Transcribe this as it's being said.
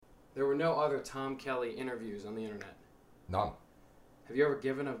There were no other Tom Kelly interviews on the internet. None. Have you ever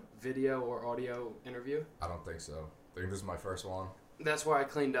given a video or audio interview? I don't think so. I think this is my first one. That's why I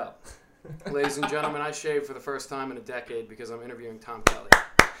cleaned up. Ladies and gentlemen, I shaved for the first time in a decade because I'm interviewing Tom Kelly.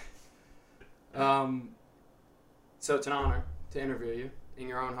 So it's an honor to interview you in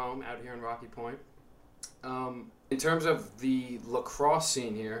your own home out here in Rocky Point. In terms of the lacrosse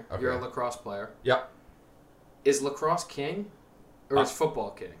scene here, you're a lacrosse player. Yep. Is lacrosse king or is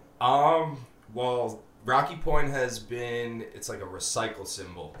football king? Well, Rocky Point has been, it's like a recycle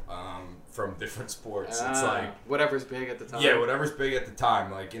symbol from different sports. It's like whatever's big at the time. Yeah, whatever's big at the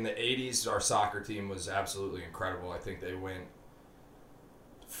time. Like in the 80s, our soccer team was absolutely incredible. I think they went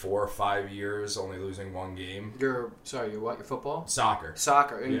 4 or 5 years only losing one game. You're what? Your football? Soccer.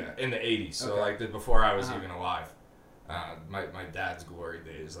 Soccer. Yeah, in the 80s. So Okay. like before I was even alive. My dad's glory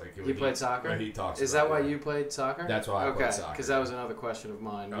days. Like he played soccer? He talks Is about that why it. you played soccer? That's why I played soccer. Because that was another question of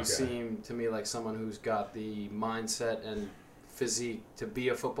mine. You Okay. seem to me like someone who's got the mindset and physique to be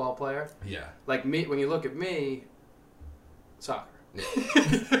a football player. Yeah. Like me, when you look at me, soccer.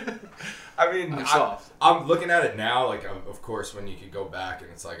 I mean, I'm soft. I'm looking at it now, like, of course, when you could go back,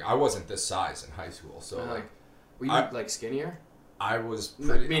 and it's like, I wasn't this size in high school, so, like... Were you, like, skinnier? I was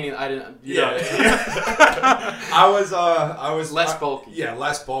pretty... Meaning I didn't... Yeah. I was... Less bulky. Yeah,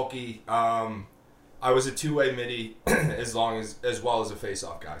 less bulky. I was a two-way midi as well as a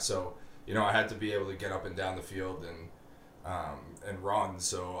face-off guy, so, you know, I had to be able to get up and down the field and run,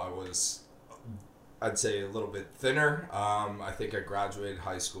 so I was... I'd say a little bit thinner. I think I graduated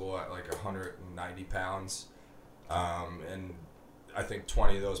high school at like 190 pounds. And I think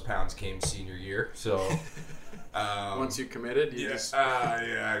 20 of those pounds came senior year. So once you committed, you just...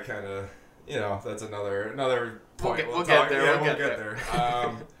 yeah, I kind of, you know, that's another point. We'll get there. We'll get there.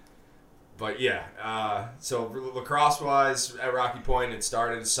 But yeah, so lacrosse-wise, at Rocky Point, it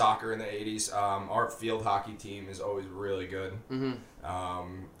started as soccer in the 80s. Our field hockey team is always really good. Mm-hmm.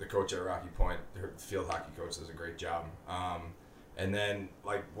 The coach at Rocky Point, her field hockey coach, does a great job. And then,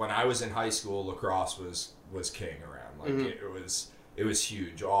 like, when I was in high school, lacrosse was king around. Like, it was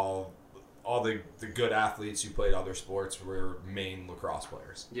huge. All the good athletes who played other sports were main lacrosse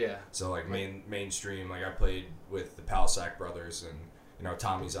players. Yeah. So, like, mainstream, like, I played with the Palisak brothers, and you know,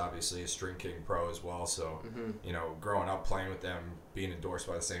 Tommy's obviously a String King pro as well, so, you know, growing up playing with them, being endorsed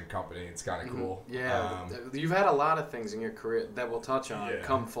by the same company, it's kind of cool. Yeah, you've had a lot of things in your career that we'll touch on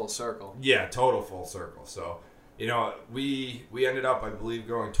come full circle. Yeah, total full circle. So, you know, we ended up, I believe,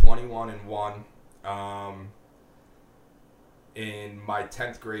 going 21-1 in my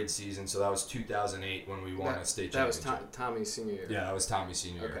 10th grade season, so that was 2008 when we won a state championship. That was Tommy's senior year. Yeah, that was Tommy's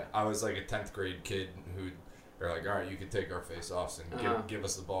senior year. Okay. I was like a 10th grade kid who... They're like, all right, you can take our face-offs and give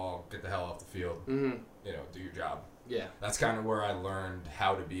us the ball, get the hell off the field, you know, do your job. Yeah. That's kind of where I learned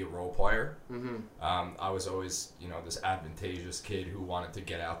how to be a role player. Mm-hmm. I was always, you know, this advantageous kid who wanted to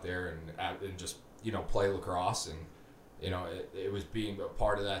get out there and just, you know, play lacrosse. And, you know, it was being a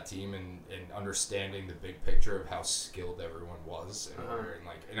part of that team and understanding the big picture of how skilled everyone was.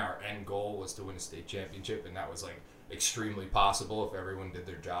 And our end goal was to win a state championship, and that was, like, extremely possible if everyone did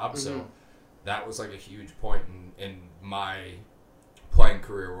their job. So that was like a huge point in my playing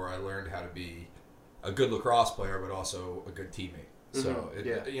career where I learned how to be a good lacrosse player, but also a good teammate. So,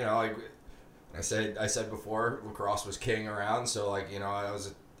 you know, like I said before, lacrosse was king around. So, like, you know, I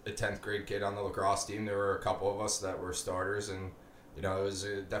was a 10th grade kid on the lacrosse team. There were a couple of us that were starters, and, you know, it was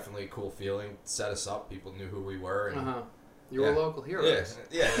definitely a cool feeling. Set us up. People knew who we were. And, You were local heroes.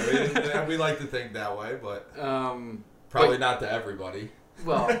 Yeah. I mean, we like to think that way, but probably not to everybody.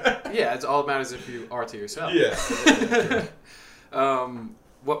 Well, yeah, it's all that matters if you are to yourself. Yeah. I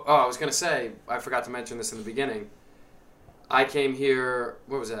was going to say, I forgot to mention this in the beginning. I came here,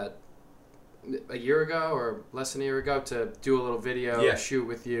 what was that, a year ago or less than a year ago to do a little video shoot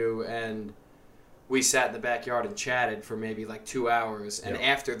with you, and we sat in the backyard and chatted for maybe like 2 hours. And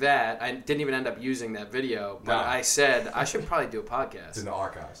after that, I didn't even end up using that video, but I said I should probably do a podcast. It's in the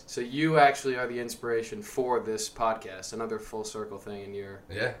archives. So you actually are the inspiration for this podcast, another full circle thing in your...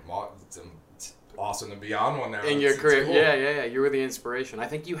 Yeah, it's awesome to be on one now. In your career. Cool. Yeah. You were the inspiration. I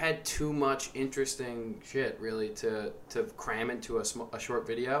think you had too much interesting shit, really, to cram into a short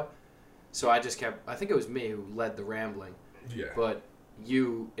video. So I just kept... I think it was me who led the rambling. Yeah. But...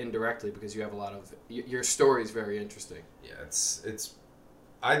 you indirectly, because you have a lot of your story is very interesting. Yeah, it's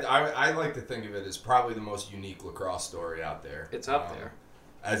I like to think of it as probably the most unique lacrosse story out there. It's up there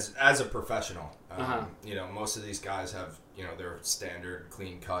as a professional. You know, most of these guys have, you know, their standard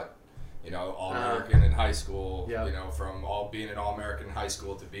clean cut, you know, All-American in high school. Yep. You know, from being an All-American in high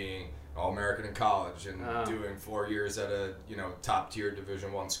school to being All-American in college and doing 4 years at a top-tier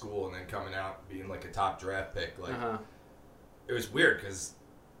Division I school, and then coming out being like a top draft pick. Like it was weird because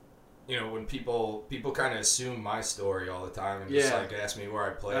when people kind of assume my story all the time and just like ask me where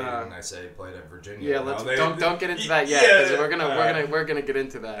I played, and I say played at Virginia. Yeah, don't get into that yet because we're gonna get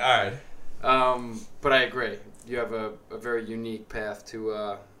into that. All right. But I agree. You have a very unique path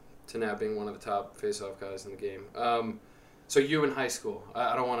to now being one of the top face-off guys in the game. So you in high school,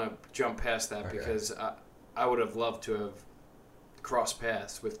 I don't want to jump past that because I would have loved to have crossed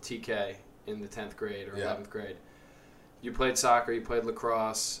paths with TK in the 10th grade or 11th grade. You played soccer, you played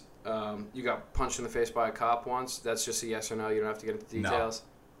lacrosse. You got punched in the face by a cop once. That's just a yes or no. You don't have to get into details.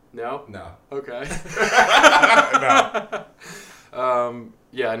 No? No. Okay. No.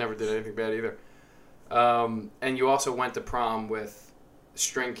 Yeah, I never did anything bad either. And you also went to prom with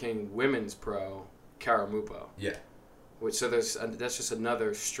String King women's pro, Kara Mupo. Yeah. So that's just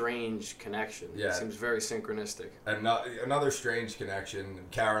another strange connection. Yeah. It seems very synchronistic. Another strange connection.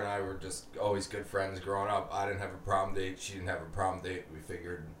 Kara and I were just always good friends growing up. I didn't have a prom date. She didn't have a prom date. We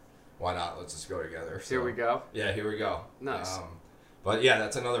figured, why not? Let's just go together. So, here we go. Yeah, here we go. Nice. But yeah,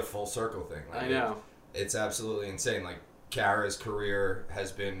 that's another full circle thing. Like, I know. It's absolutely insane. Like, Kara's career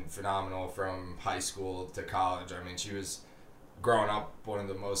has been phenomenal from high school to college. I mean, she was, growing up, one of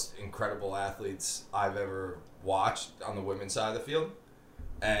the most incredible athletes I've ever watched on the women's side of the field.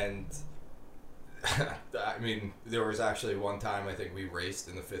 And I mean, there was actually one time I think we raced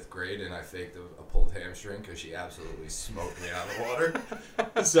in the 5th grade and I faked a pulled hamstring because she absolutely smoked me out of the water.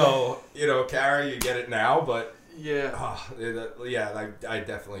 So, Kara, you get it now, but I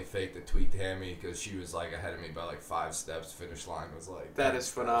definitely faked a tweaked hammy because she was like ahead of me by like 5 steps. Finish line was like that is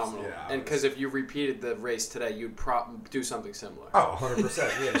phenomenal. Yeah, and because if you repeated the race today, you'd do something similar. Oh,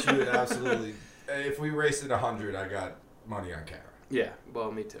 100%. Yeah, she would absolutely. If we raced at 100, I got money on Kara. Yeah, well,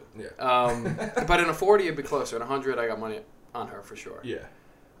 me too. Yeah. But in a 40, it'd be closer. In 100, I got money on her for sure. Yeah.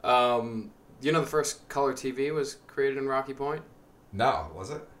 The first color TV was created in Rocky Point? No,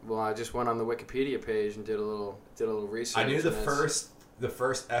 was it? Well, I just went on the Wikipedia page and did a little research. I knew the first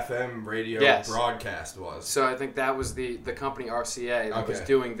FM radio broadcast was. So I think that was the company RCA that was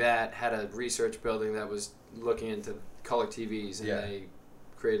doing that, had a research building that was looking into color TVs, and they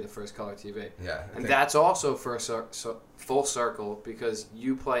created the first color TV. Yeah. And that's also full circle because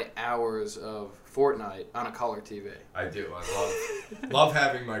you play hours of Fortnite on a color TV. I do. I love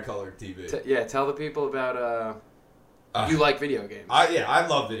having my color TV. Tell the people about you like video games. I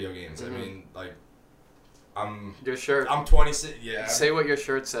love video games. Mm-hmm. I mean, like, your shirt. I'm 26. Yeah. Say what your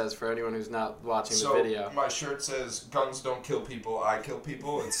shirt says for anyone who's not watching the video. My shirt says "Guns don't kill people, I kill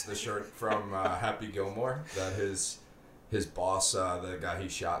people." It's the shirt from Happy Gilmore that his boss, the guy he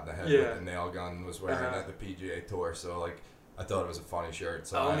shot in the head with the nail gun, was wearing at the PGA Tour. So like, I thought it was a funny shirt.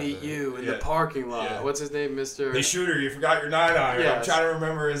 So I'll meet you in the parking lot. Yeah. What's his name, Mr. Hey Shooter, you forgot your 9-iron. I'm trying to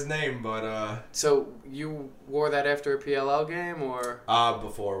remember his name, but So you wore that after a PLL game, or?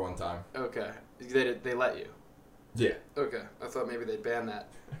 Before one time. Okay, they let you. Yeah. Okay, I thought maybe they'd ban that.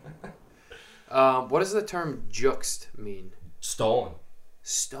 What does the term juxed mean? Stolen.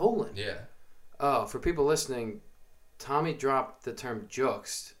 Stolen? Yeah. Oh, for people listening, Tommy dropped the term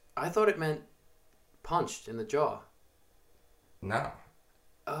juxed. I thought it meant punched in the jaw. No.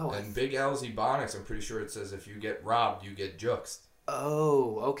 Oh. And Big L's Ebonics, I'm pretty sure it says if you get robbed, you get juxed.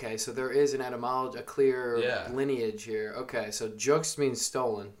 Oh, okay. So there is an etymology, a clear lineage here. Okay, so juxed means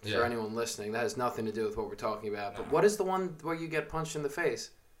stolen for anyone listening. That has nothing to do with what we're talking about. But what is the one where you get punched in the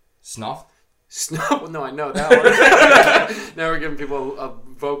face? Snuffed? Well, no, I know that one. Now we're giving people a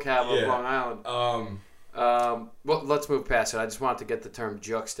vocab of Long Island. Well, let's move past it. I just wanted to get the term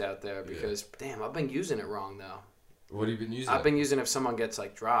juxed out there because, damn, I've been using it wrong though. What have you been using? I've been using if someone gets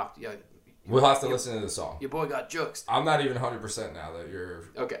like dropped. Yeah. We'll have to listen to the song. Your boy got juxed. I'm not even 100% now that you're.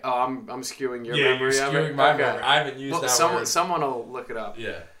 Okay. Oh, I'm skewing your memory. You're skewing my memory. I haven't used that word. Someone will look it up.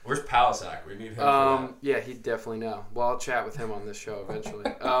 Yeah. Where's Palisac? We need him for that. Yeah, he'd definitely know. Well, I'll chat with him on this show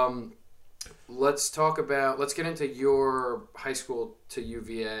eventually. Let's get into your high school to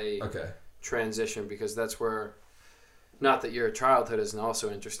UVA transition because that's where, not that your childhood isn't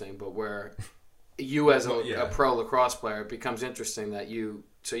also interesting, but where you as a pro lacrosse player, it becomes interesting that you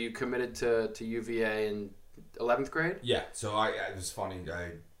committed to UVA in 11th grade? Yeah, so it was funny.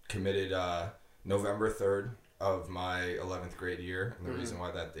 I committed November 3rd of my 11th grade year, and the reason why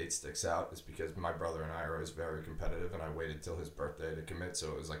that date sticks out is because my brother and I are always very competitive, and I waited till his birthday to commit,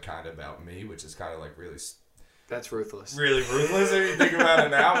 so it was like kind of about me, which is kind of like really... That's ruthless. Really ruthless if you think about it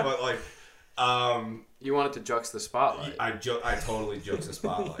now, but like... you wanted to jux the spotlight. I totally jux the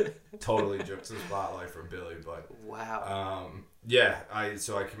spotlight. Totally jux the spotlight from Billy, but... Wow. Yeah, I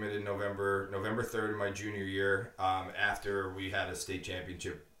committed November 3rd of my junior year. After we had a state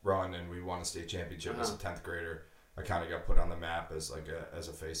championship run and we won a state championship as a 10th grader, I kind of got put on the map as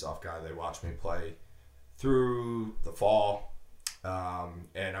a face-off guy. They watched me play through the fall,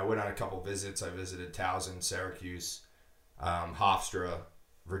 and I went on a couple visits. I visited Towson, Syracuse, Hofstra,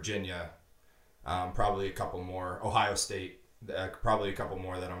 Virginia, probably a couple more, Ohio State, probably a couple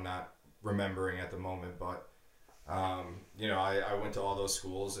more that I'm not remembering at the moment, but I went to all those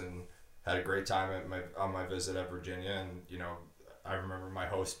schools and had a great time on my visit at Virginia, and I remember my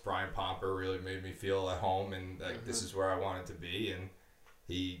host Brian Pomper really made me feel at home, and this is where I wanted to be, and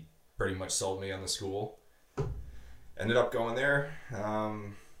he pretty much sold me on the school. Ended up going there.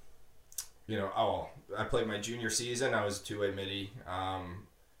 I played my junior season. I was a two-way midi.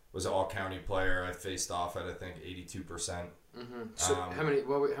 Was an all-county player. I faced off at I think 82%. So how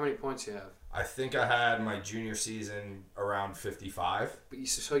many points you have? I think I had my junior season around 55. But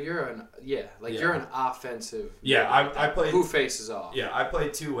so you're you're an offensive. Yeah, I played. Who faces off? Yeah, I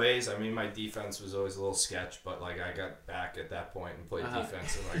played two ways. I mean, my defense was always a little sketch, but I got back at that point and played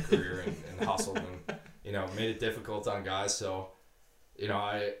defense in my career and hustled and made it difficult on guys. So,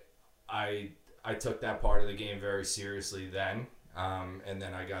 I took that part of the game very seriously then, and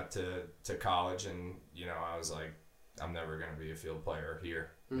then I got to college, and I was like, I'm never gonna be a field player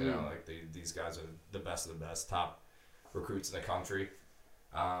here. These guys are the best of the best, top recruits in the country,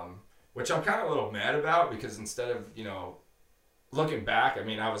 which I'm kind of a little mad about, because instead of looking back, I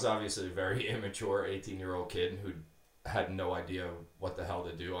mean, I was obviously a very immature 18-year-old kid who had no idea what the hell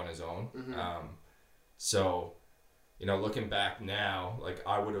to do on his own. So looking back now,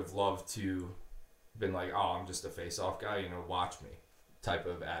 I would have loved to been like, oh, I'm just a face-off guy, watch me type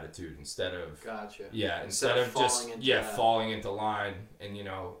of attitude, instead of gotcha. Yeah, instead of just falling into line, and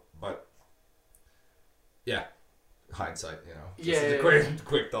but yeah, hindsight, just a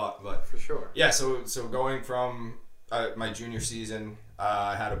quick thought, but for sure. Yeah, so going from my junior season,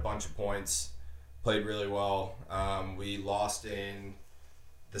 I had a bunch of points, played really well. We lost in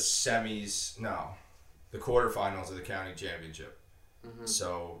the quarterfinals of the county championship.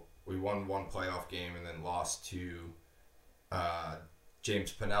 So we won one playoff game and then lost to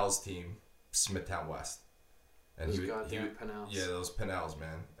James Pinnell's team, Smithtown West. And Pinnells. Yeah, those Pinnells,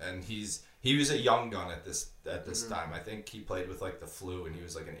 man. And he was a young gun at this time. I think he played with the flu, and he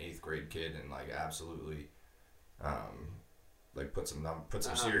was an 8th grade kid, and absolutely put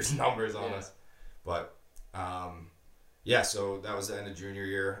some serious numbers on us. But so that was the end of junior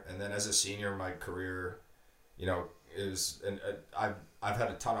year, and then as a senior, my career, I've had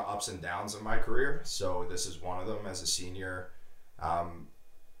a ton of ups and downs in my career. So this is one of them. As a senior,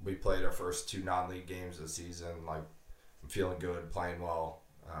 we played our first 2 non-league games of the season. I'm feeling good, playing well,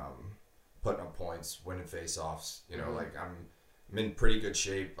 putting up points, winning face-offs. I'm in pretty good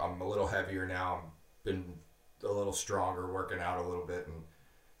shape. I'm a little heavier now. I've been a little stronger, working out a little bit, and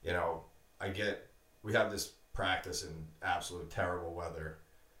we have this practice in absolute terrible weather.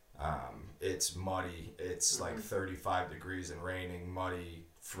 It's muddy. It's 35 degrees and raining, muddy,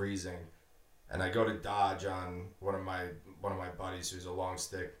 freezing. And I go to dodge on one of my buddies who's a long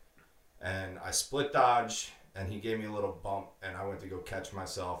stick, and I split dodge, and he gave me a little bump, and I went to go catch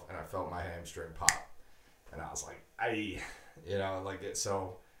myself, and I felt my hamstring pop, and I was like, "Aye,"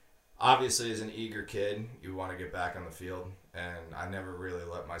 So obviously, as an eager kid, you want to get back on the field, and I never really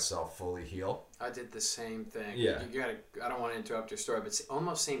let myself fully heal. I did the same thing. Yeah, I don't want to interrupt your story, but it's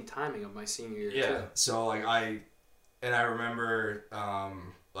almost same timing of my senior year. Yeah, too. So I remember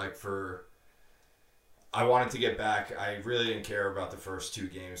I wanted to get back. I really didn't care about the first 2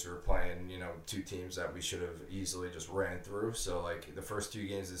 games we were playing, 2 teams that we should have easily just ran through. So, the first 2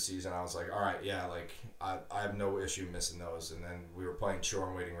 games of the season, I was like, all right, yeah, I have no issue missing those. And then we were playing Shore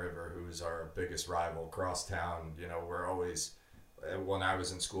and Wading River, who's our biggest rival across town. We're always, when I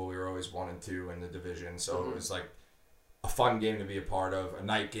was in school, we were always 1 and 2 in the division. So it was a fun game to be a part of. A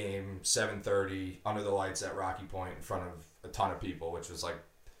night game, 7:30, under the lights at Rocky Point in front of a ton of people, which was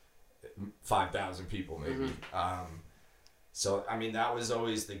 5,000 people maybe. So I mean, that was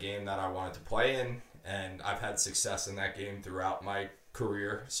always the game that I wanted to play in, and I've had success in that game throughout my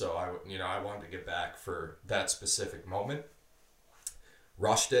career. So I wanted to get back for that specific moment.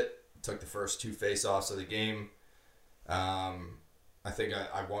 Rushed it, took the first 2 face-offs of the game. I think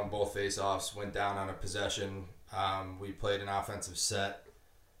I won both face-offs, went down on a possession. We played an offensive set.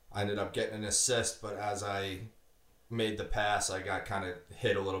 I ended up getting an assist, but as I made the pass, I got kind of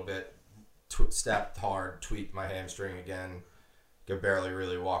hit a little bit, stepped hard, tweaked my hamstring again, could barely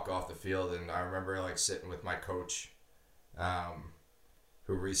really walk off the field. And I remember sitting with my coach,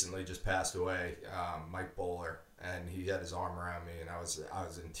 who recently just passed away, Mike Bowler, and he had his arm around me, and I was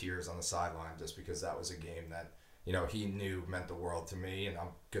in tears on the sideline just because that was a game that, you know, he knew meant the world to me, and I'm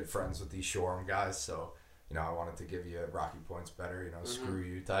good friends with these Shoreham guys, so, you know, I wanted to give you a Rocky Points better, you know, screw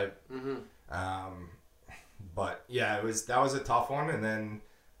you type. But yeah, that was a tough one, and then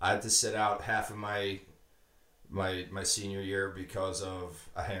I had to sit out half of my senior year because of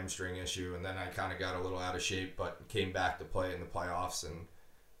a hamstring issue, and then I kind of got a little out of shape, but came back to play in the playoffs and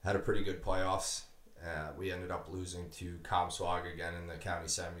had a pretty good playoffs. We ended up losing to Comswag again in the county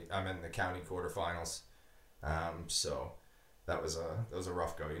in the county quarterfinals. So that was a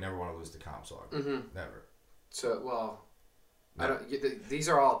rough go. You never want to lose to Comswag. Never. So, well, I don't. These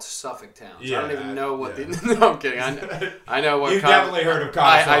are all Suffolk towns. Yeah, I don't even know what. No, I'm kidding. I know what. You've definitely heard of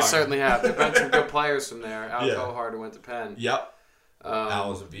Comswag. I certainly have. There've been some good players from there. Al Cohart, who went to Penn. Yep. Al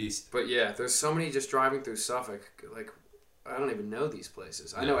was a beast. But yeah, there's so many just driving through Suffolk. Like, I don't even know these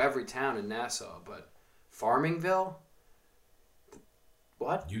places. I know every town in Nassau, but Farmingville.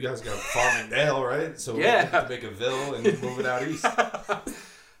 What? You guys got Farmingdale, right? So we have to make a ville and move it out east.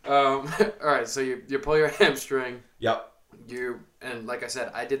 All right, so you pull your hamstring. Yep. And like I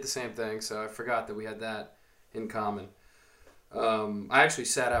said, I did the same thing, so I forgot that we had that in common. I actually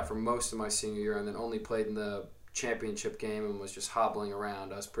sat out for most of my senior year and then only played in the championship game and was just hobbling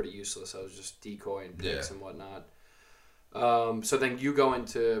around. I was pretty useless. I was just decoying picks and whatnot. So then you go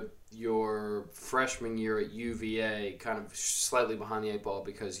into your freshman year at UVA kind of slightly behind the eight ball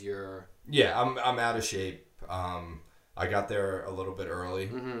because you're... Yeah, I'm out of shape. I got there a little bit early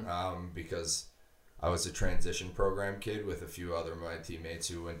because I was a transition program kid with a few other of my teammates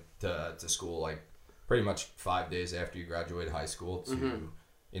who went to school like pretty much 5 days after you graduated high school to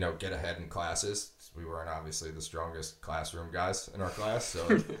you know, get ahead in classes. We weren't obviously the strongest classroom guys in our class,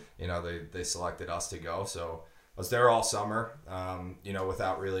 so you know, they selected us to go. So I was there all summer, you know,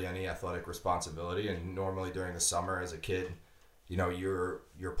 without really any athletic responsibility. And normally during the summer as a kid, you know, you're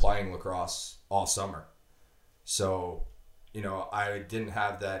playing lacrosse all summer. So, you know, I didn't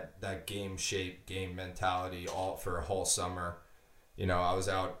have that game shape, game mentality all for a whole summer. You know, I was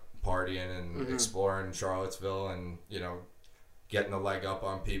out partying and exploring Charlottesville and, you know, getting a leg up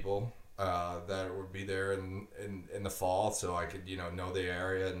on people that would be there in the fall, so I could, you know the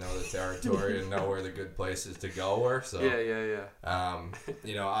area, know the territory, and know where the good places to go were. So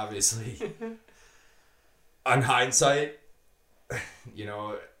you know, obviously, on hindsight, you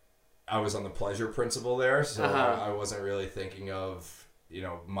know, I was on the pleasure principle there, so I wasn't really thinking of, you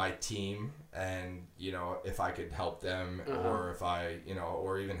know, my team and, you know, if I could help them or if I, you know,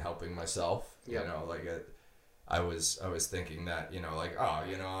 or even helping myself. You know, like I was thinking that, you know, like, oh,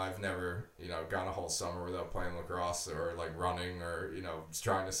 you know, I've never, you know, gone a whole summer without playing lacrosse or like running or, you know, just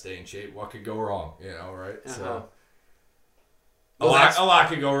trying to stay in shape. What could go wrong, you know, right? So a lot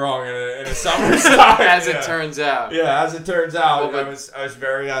could go wrong in a summer. As it turns out. Yeah, as it turns out, I was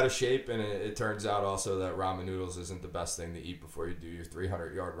very out of shape, and it turns out also that ramen noodles isn't the best thing to eat before you do your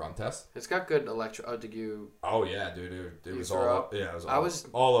 300-yard run test. It's got good electro. Oh, did you? Oh yeah, dude, it was all. Yeah, it was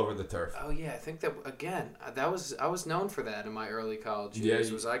all over the turf. Oh yeah, I think that again. I was known for that in my early college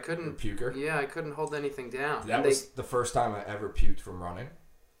years. I couldn't puker. Yeah, I couldn't hold anything down. That was the first time I ever puked from running.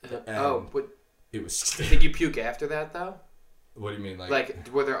 But it was. Did you puke after that though? What do you mean, like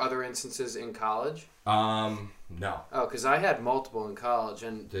were there other instances in college? No. Oh, because I had multiple in college,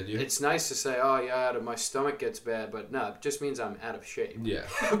 and did you? It's nice to say, oh yeah, my stomach gets bad, but no, it just means I'm out of shape. Yeah.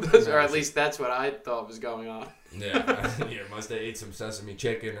 Or at least that's what I thought was going on. Yeah, must have ate some sesame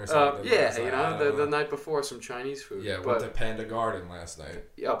chicken or something. Yeah, you know, the night before some Chinese food. Yeah, went to Panda Garden last night.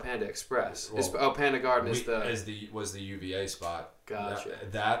 Oh, Panda Express. Well, Panda Garden was the UVA spot. Gotcha.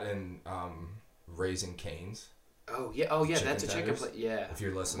 That and Raising Cane's. Oh yeah, that's a chicken place. Yeah. If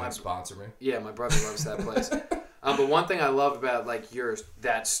you're listening, sponsor me. Yeah, my brother loves that place. But one thing I love about like yours,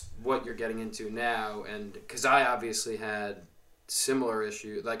 that's what you're getting into now, and because I obviously had similar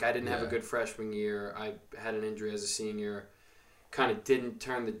issue. Like I didn't have a good freshman year. I had an injury as a senior. Kind of didn't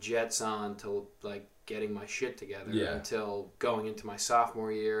turn the jets on till like getting my shit together until going into my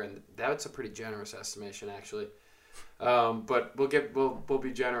sophomore year, and that's a pretty generous estimation actually. But we'll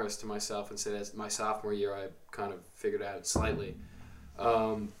be generous to myself and say that my sophomore year I kind of figured out slightly.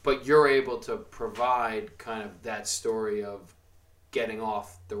 But you're able to provide kind of that story of getting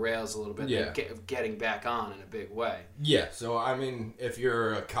off the rails a little bit, and getting back on in a big way. Yeah. So I mean, if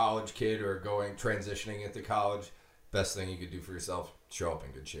you're a college kid or transitioning into college, best thing you could do for yourself, show up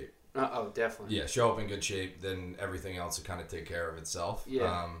in good shape. Oh, definitely. Yeah, show up in good shape, then everything else will kind of take care of itself.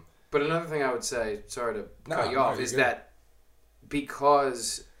 Yeah. But another thing I would say, sorry to cut you off, is that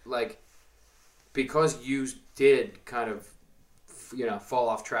because you did kind of, you know, fall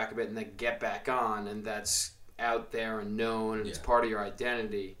off track a bit and then get back on, and that's out there and known, and it's Yeah. part of your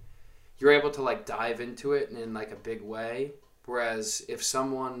identity, you're able to like dive into it in like a big way. Whereas if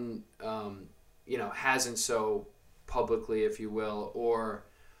someone, hasn't so publicly, if you will, or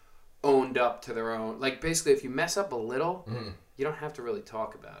owned up to their own, like basically if you mess up a little, you don't have to really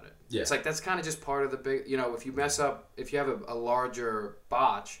talk about it. Yeah. It's like that's kind of just part of the big, if you mess up, if you have a larger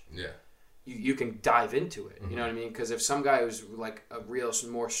botch, Yeah. you can dive into it. You know what I mean? Because if some guy who's like a real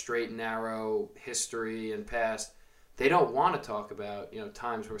more straight and narrow history and past, they don't want to talk about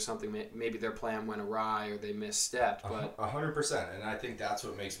times where something maybe their plan went awry or they misstepped. But 100%, and I think that's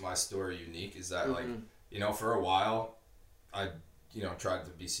what makes my story unique is that for a while, I tried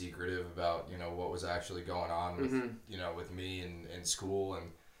to be secretive about what was actually going on with with me in school,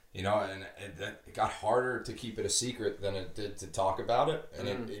 and it got harder to keep it a secret than it did to talk about it, and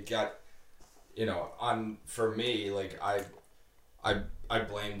it got for me, like I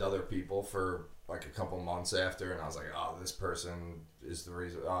blamed other people for like a couple months after, and I was like, oh, this person is the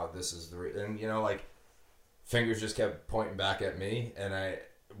reason, oh, this is the reason, and like fingers just kept pointing back at me, and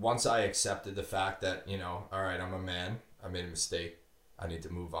once I accepted the fact that all right, I'm a man, I made a mistake, I need to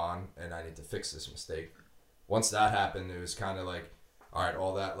move on, and I need to fix this mistake. Once that happened, it was kind of like, all right,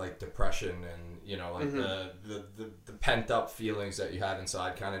 all that like depression and the pent up feelings that you had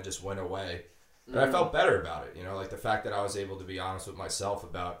inside kind of just went away. And I felt better about it, like the fact that I was able to be honest with myself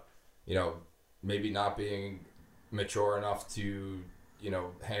about, maybe not being mature enough to,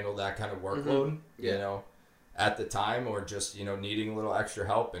 handle that kind of workload, at the time, or just, needing a little extra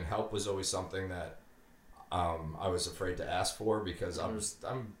help. And help was always something that I was afraid to ask for because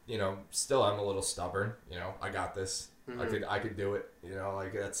I'm a little stubborn, I got this, I could do it,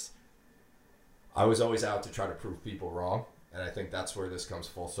 I was always out to try to prove people wrong. And I think that's where this comes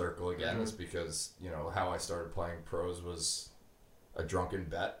full circle again, is because, how I started playing pros was a drunken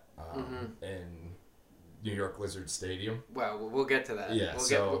bet in New York Lizard Stadium. Well, we'll get to that. Yeah,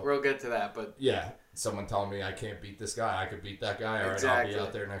 we'll get to that, but yeah, someone telling me I can't beat this guy, I could beat that guy, or exactly. I'll be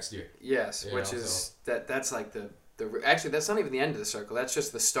out there next year. Yes, that's like the actually that's not even the end of the circle. That's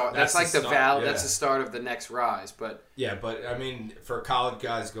just the start. That's like the valve. Yeah. That's the start of the next rise. But yeah, but I mean, for college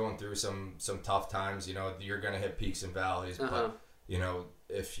guys going through some tough times, you're gonna hit peaks and valleys. But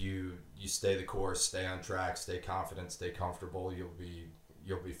if you stay the course, stay on track, stay confident, stay comfortable, you'll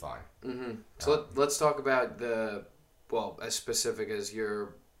be fine. So let's talk about as specific as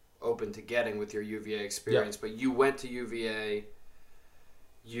you're open to getting with your UVA experience. Yep. But you went to UVA.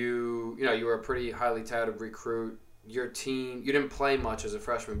 You were a pretty highly touted recruit. Your team, you didn't play much as a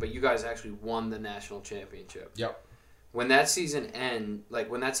freshman, but you guys actually won the national championship. Yep. When that season ended,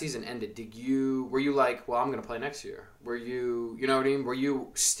 were you like, well, I'm going to play next year? Were you, you know what I mean? Were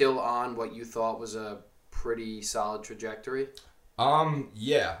you still on what you thought was a pretty solid trajectory?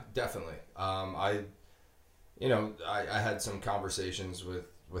 Yeah, definitely. I had some conversations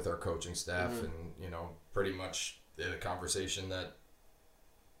with our coaching staff, and pretty much the conversation that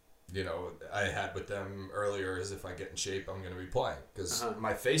I had with them earlier is if I get in shape, I'm going to be playing. Because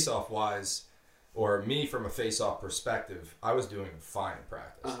my face-off wise, or me from a face-off perspective, I was doing fine in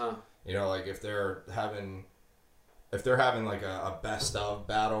practice. Like if they're having like a best of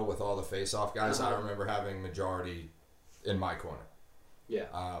battle with all the face-off guys, I remember having majority in my corner. Yeah.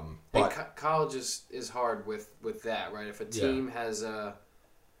 But college is hard with that, right? If a team has a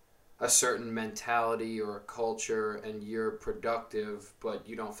certain mentality or a culture and you're productive, but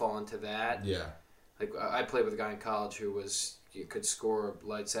you don't fall into that. Yeah. Like I played with a guy in college who could score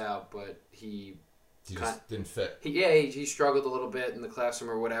lights out, but he just didn't fit. He struggled a little bit in the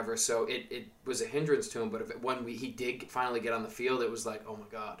classroom or whatever, so it was a hindrance to him. But when he did finally get on the field, it was like, oh my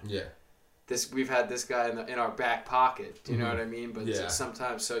God. Yeah. We've had this guy in our back pocket. Do you know what I mean? But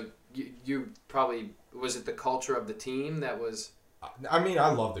sometimes, so you probably, was it the culture of the team that was? I mean,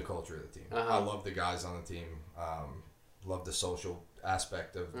 I love the culture of the team. I love the guys on the team. Love the social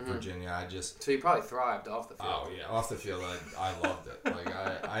aspect of Virginia. So you probably thrived off the field. Oh yeah, off the field, I loved it. Like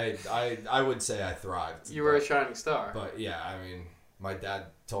I would say I thrived. You were a shining star. But yeah, I mean, my dad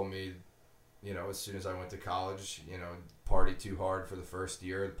told me, as soon as I went to college, party too hard for the first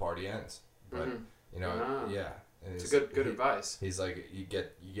year, the party ends. But yeah, and it's good advice. He's like, you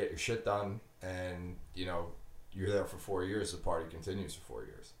get your shit done, and you're there for 4 years. The party continues for 4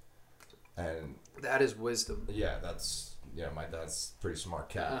 years, and that is wisdom. Yeah, that's my dad's a pretty smart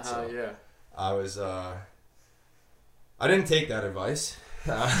cat. Yeah. I was I didn't take that advice.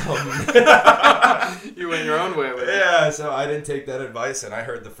 You went your own way with it. Yeah, so I didn't take that advice, and I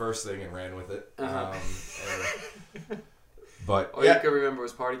heard the first thing and ran with it. But all you can remember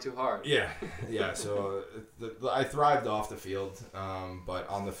was party too hard. Yeah. So I thrived off the field, but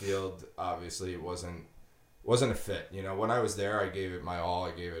on the field, obviously, it wasn't wasn't a fit. You know, when I was there, I gave it my all.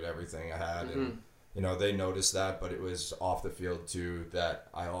 I gave it everything I had, and you know, they noticed that. But it was off the field too that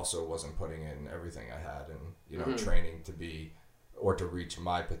I also wasn't putting in everything I had, and you know, training to be or to reach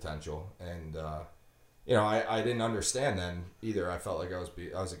my potential. And you know, I didn't understand then either. I felt like I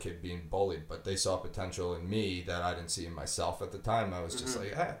was a kid being bullied, but they saw potential in me that I didn't see in myself at the time. I was just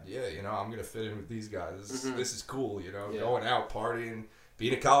like, yeah, you know, I'm gonna fit in with these guys. This is cool, you know, going out partying,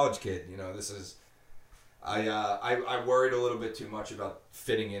 being a college kid. You know, this is. I worried a little bit too much about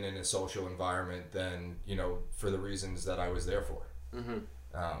fitting in a social environment than, you know, for the reasons that I was there for.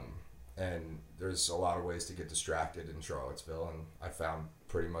 And there's a lot of ways to get distracted in Charlottesville, and I found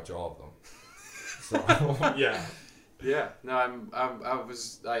pretty much all of them. So yeah. No,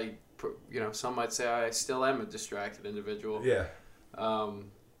 you know, some might say I still am a distracted individual. Yeah.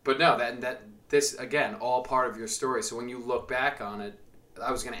 But no, this again, all part of your story. So when you look back on it,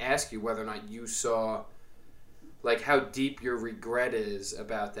 I was going to ask you whether or not you saw, like, how deep your regret is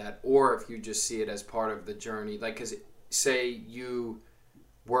about that, or if you just see it as part of the journey. Like, because say you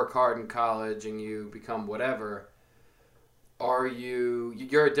work hard in college and you become whatever,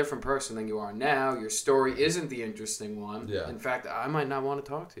 you're a different person than you are now. Your story isn't the interesting one. Yeah. In fact, I might not want to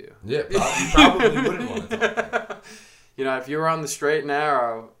talk to you. Yeah, you probably wouldn't want to talk to me. You know, if you were on the straight and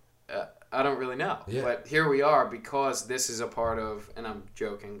narrow, I don't really know. Yeah. But here we are, because this is a part of, and I'm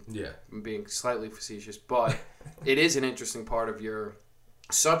joking. Yeah. I'm being slightly facetious, but it is an interesting part of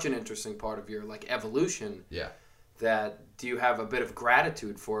such an interesting part of your, like, evolution. Yeah. That, do you have a bit of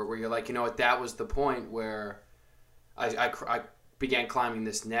gratitude for it, where you're like, you know what, that was the point where I began climbing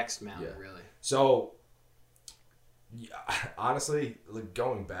this next mountain, really. So, yeah, honestly, like,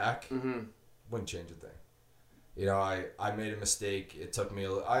 going back, wouldn't change a thing. You know, I made a mistake. It took me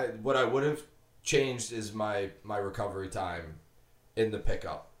what I would have changed is my recovery time in the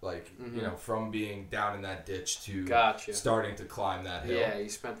pickup. Like, you know, from being down in that ditch to starting to climb that hill. Yeah, you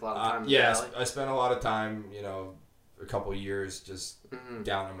spent a lot of time in the valley. I spent a lot of time, you know, a couple of years just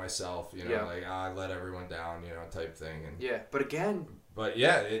down on myself, you know, like, I let everyone down, you know, type thing. And but again,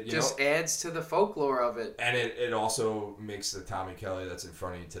 it just adds to the folklore of it. And it also makes the Tommy Kelly that's in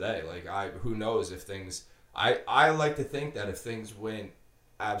front of you today. Like, who knows if things, I like to think that if things went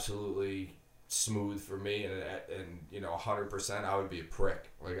absolutely smooth for me and you know, 100%, I would be a prick.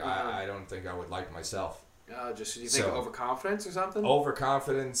 Like, I don't think I would like myself. Just, you think overconfidence or something?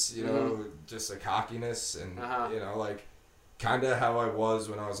 Overconfidence, you know, just a cockiness, and you know, like, kind of how I was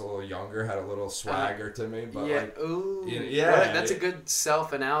when I was a little younger, had a little swagger to me, but like, that's a good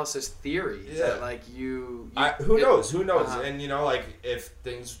self-analysis theory. Yeah, that, like, who knows? And you know, like, if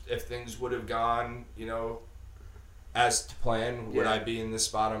things would have gone, you know, as to plan, would I be in this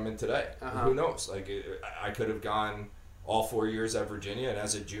spot I'm in today? Who knows? Like, I could have gone all 4 years at Virginia, and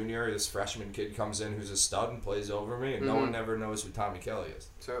as a junior, this freshman kid comes in who's a stud and plays over me, and no one ever knows who Tommy Kelly is.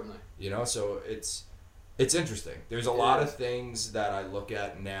 Certainly. You know, so it's interesting. There's a lot of things that I look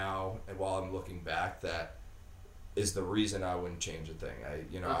at now, and while I'm looking back, that is the reason I wouldn't change a thing.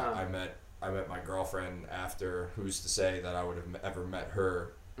 I met my girlfriend after. Who's to say that I would have ever met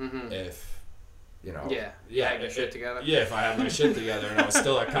her if, you know, had your shit together. Yeah, if I had my shit together and I was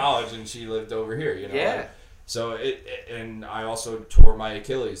still at college and she lived over here, you know. Yeah. Like, so and I also tore my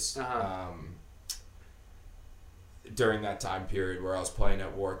Achilles during that time period where I was playing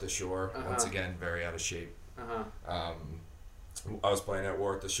at War at the Shore. Once again, very out of shape. I was playing at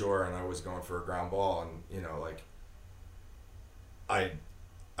War at the Shore, and I was going for a ground ball, and, you know, like, I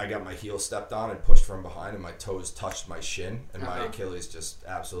got my heel stepped on and pushed from behind, and my toes touched my shin, and my Achilles just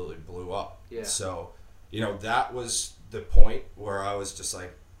absolutely blew up. Yeah. So, you know, that was the point where I was just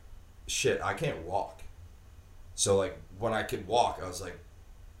like, shit, I can't walk. So, like, when I could walk, I was like,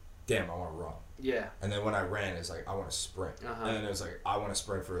 damn, I want to run. Yeah. And then when I ran, it's like, I want to sprint. And then it was like, I want to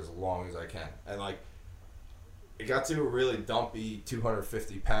sprint for as long as I can. And, like, it got to a really dumpy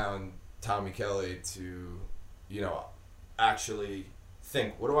 250-pound Tommy Kelly to, you know, actually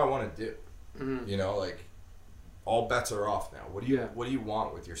think, what do I want to do? You know, like, all bets are off now. What do you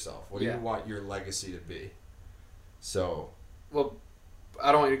want with yourself? What do you want your legacy to be? So, well,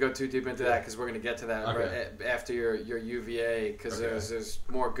 I don't want you to go too deep into that, because we're going to get to that right after your UVA, because there's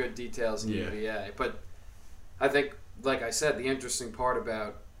more good details in UVA. But I think, like I said, the interesting part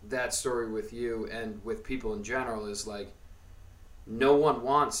about that story with you and with people in general is, like, no one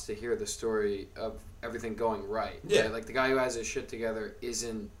wants to hear the story of everything going right. Yeah. Right? Like, the guy who has his shit together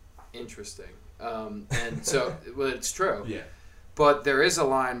isn't interesting. And so, well, it's true. Yeah. But there is a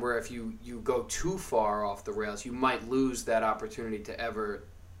line where if you go too far off the rails, you might lose that opportunity to ever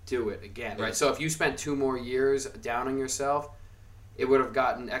do it again, right? So if you spend 2 more years downing yourself, it would have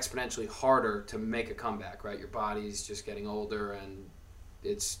gotten exponentially harder to make a comeback, right? Your body's just getting older, and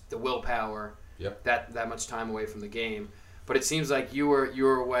it's the willpower. Yep. That much time away from the game. But it seems like you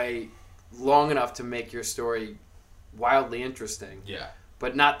were away long enough to make your story wildly interesting. Yeah.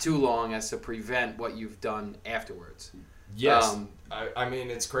 But not too long as to prevent what you've done afterwards. Yes. I mean,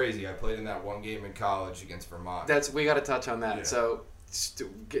 it's crazy. I played in that one game in college against Vermont. We got to touch on that. Yeah. So,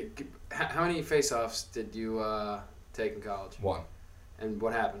 how many face-offs did you take in college? One. And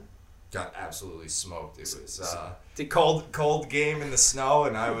what happened? Got absolutely smoked. It was cold game in the snow,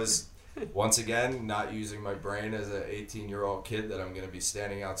 and I was once again not using my brain as an 18-year-old kid that I'm going to be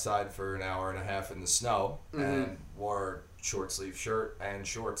standing outside for an hour and a half in the snow, and wore short sleeve shirt and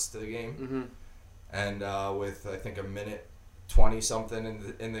shorts to the game. And with I think a minute 20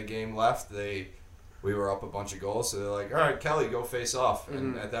 something in the game left, we were up a bunch of goals, so they're like, all right, Kelly, go face off.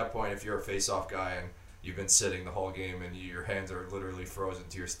 And at that point, if you're a face off guy and you've been sitting the whole game and your hands are literally frozen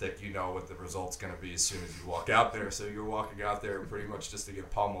to your stick, you know what the result's going to be as soon as you walk out there. So you're walking out there pretty much just to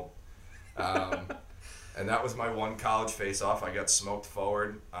get pummeled. And that was my one college face-off. I got smoked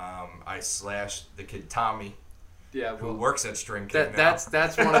forward. I slashed the kid Tommy, who works at String King now.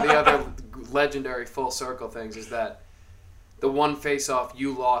 That's one of the other legendary full circle things, is that the one face-off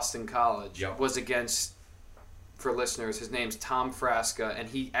you lost in college was against, for listeners, his name's Tom Frasca, and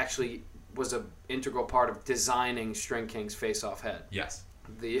he actually was an integral part of designing String King's face-off head. Yes.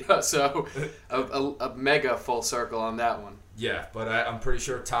 So a mega full circle on that one. Yeah, but I'm pretty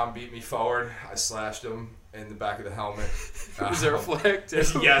sure Tom beat me forward. I slashed him in the back of the helmet. Was there a flag too?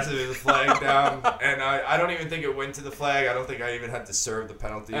 Yes, there was a flag down. And I don't even think it went to the flag. I don't think I even had to serve the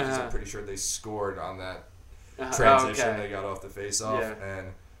penalty because I'm pretty sure they scored on that transition. Okay. They got off the face-off. Yeah.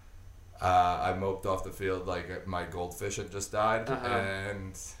 And I moped off the field like my goldfish had just died.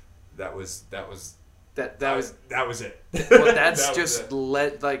 And that was it. Well, that's just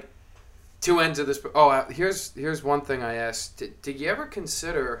like two ends of this. Oh, here's one thing I asked. Did you ever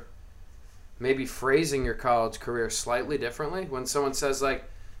consider maybe phrasing your college career slightly differently? When someone says like,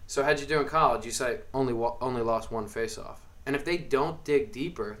 "So how'd you do in college?" You say, "Only lost one face-off." And if they don't dig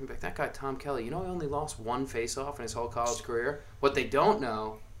deeper, they're like, "That guy Tom Kelly, he only lost one face-off in his whole college career." What they don't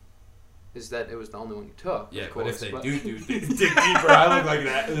know is that it was the only one you took. Yeah, of course, but if they do dig deeper, I look like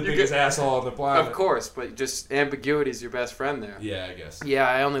the biggest asshole on the planet. Of course, but just ambiguity is your best friend there. Yeah, I guess. Yeah,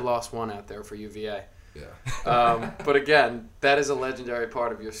 I only lost one out there for UVA. Yeah. But again, that is a legendary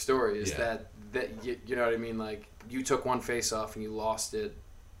part of your story, is that you know what I mean? Like, you took one face-off and you lost it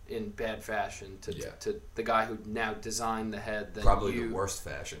in bad fashion to the guy who now designed the head. That probably the worst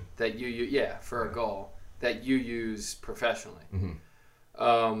fashion. That for a goal that you use professionally.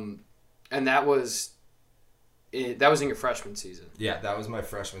 And that was in your freshman season. Yeah, that was my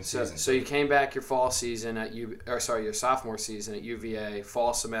freshman season. So you came back your fall season your sophomore season at UVA,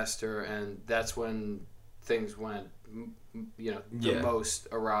 fall semester, and that's when things went, the most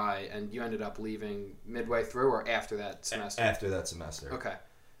awry, and you ended up leaving midway through or after that semester? After that semester. Okay.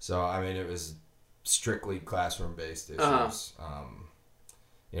 So, I mean, it was strictly classroom-based issues.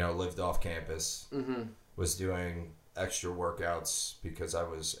 Lived off campus, was doing extra workouts because I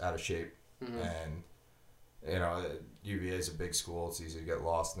was out of shape. And, UVA is a big school. It's easy to get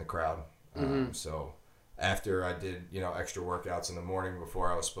lost in the crowd. So after I did, extra workouts in the morning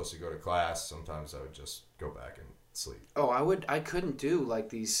before I was supposed to go to class, sometimes I would just go back and sleep. Oh, I couldn't do like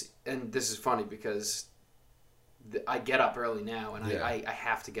these, and this is funny because I get up early now, and I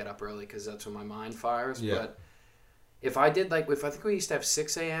have to get up early because that's when my mind fires. Yeah. But if I did I think we used to have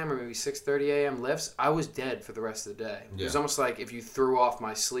 6 a.m. or maybe 6:30 a.m. lifts, I was dead for the rest of the day. Yeah. It was almost like if you threw off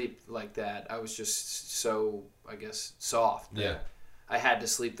my sleep like that, I was just so, I guess, soft. Yeah. I had to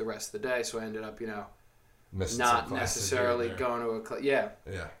sleep the rest of the day, so I ended up, missing not necessarily going to a class. Yeah.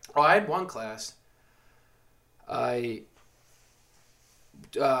 Yeah. Oh, I had one class. What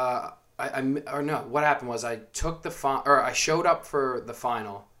happened was I took I showed up for the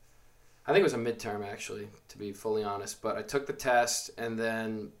final. I think it was a midterm, actually, to be fully honest. But I took the test, and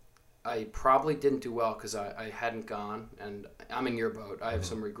then I probably didn't do well because I hadn't gone. And I'm in your boat. I have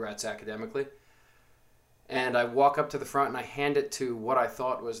some regrets academically. And I walk up to the front, and I hand it to what I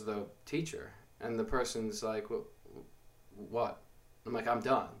thought was the teacher. And the person's like, well, what? I'm like, I'm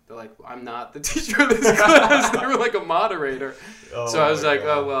done. They're like, I'm not the teacher of this class. They were like a moderator. So I was like,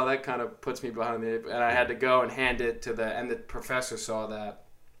 God. Oh, well, that kind of puts me behind the... And I had to go and hand it to and the professor saw that.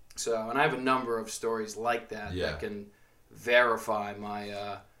 So, and I have a number of stories like that that can verify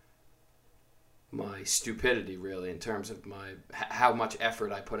my my stupidity, really, in terms of how much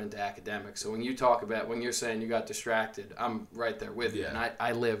effort I put into academics. So when you talk about, when you're saying you got distracted, I'm right there with you. And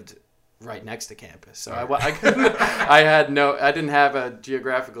I lived right next to campus. So Right. I couldn't, I didn't have a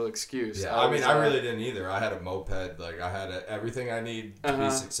geographical excuse. Yeah, I mean, I really didn't either. I had a moped. Like, I had everything I need to be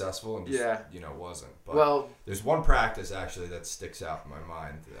successful, and just, wasn't. But well, there's one practice, actually, that sticks out in my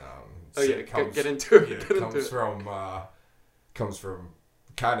mind. Get into it. Yeah, comes from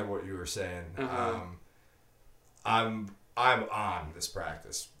kind of what you were saying. I'm on this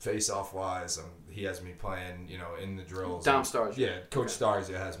practice, face-off wise. He has me playing, in the drills. Dom Stars. Yeah, Coach Stars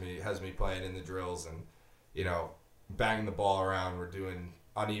has me playing in the drills, and banging the ball around. We're doing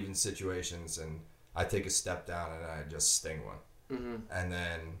uneven situations, and I take a step down and I just sting one. Mm-hmm. And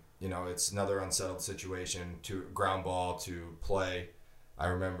then it's another unsettled situation, to ground ball to play. I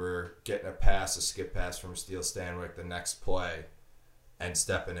remember getting a skip pass from Steele Stanwyck the next play, and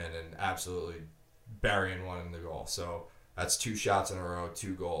stepping in and absolutely burying one in the goal. So that's 2 shots in a row,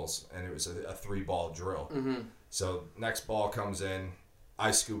 2 goals, and it was a 3-ball drill. Mm-hmm. So next ball comes in,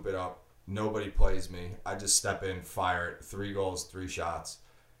 I scoop it up, nobody plays me. I just step in, fire it, 3 goals, 3 shots,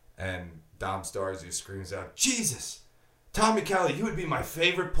 and Dom Starzy screams out, "Jesus, Tommy Kelly, you would be my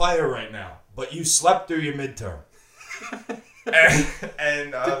favorite player right now, but you slept through your midterm."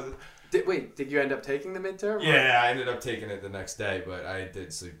 Did you end up taking the midterm? Yeah, I ended up taking it the next day, but I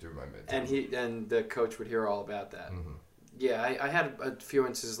did sleep through my midterm. And the coach would hear all about that. Mm-hmm. Yeah, I had a few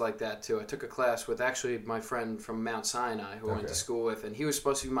instances like that too. I took a class with actually my friend from Mount Sinai who I went to school with, and he was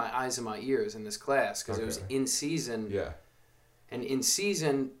supposed to be my eyes and my ears in this class because it was in season. Yeah. And in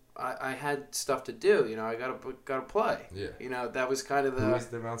season, I had stuff to do. I gotta play. Yeah. That was kind of the. Who is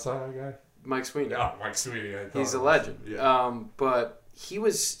the Mount Sinai guy? Mike Sweeney. Oh, Mike Sweeney. He's a legend. Yeah. But he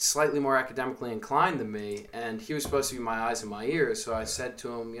was slightly more academically inclined than me, and he was supposed to be my eyes and my ears. So I said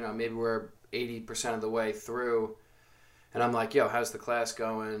to him, maybe we're 80% of the way through, and I'm like, "Yo, how's the class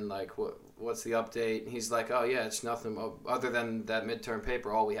going? Like, what's the update?" And he's like, "Oh yeah, it's nothing other than that midterm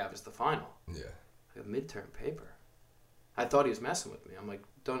paper. All we have is the final." Yeah. Like, a midterm paper. I thought he was messing with me. I'm like,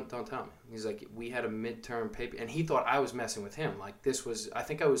 don't tell me. He's like, "We had a midterm paper," and he thought I was messing with him. Like, this was, I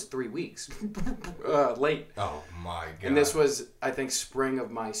think I was 3 weeks late. Oh my god! And this was, I think, spring of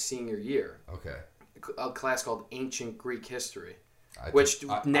my senior year. Okay. A class called Ancient Greek History, which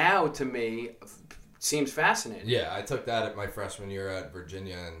now to me seems fascinating. Yeah, I took that at my freshman year at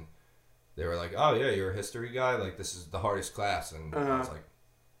Virginia, and they were like, "Oh yeah, you're a history guy. Like, this is the hardest class," and I was like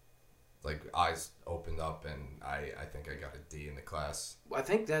eyes opened up, and I think I got a D in the class. I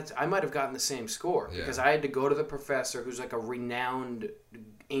think I might have gotten the same score because I had to go to the professor who's like a renowned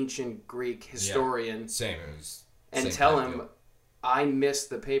ancient Greek historian. Yeah. Same. It was and tell him I missed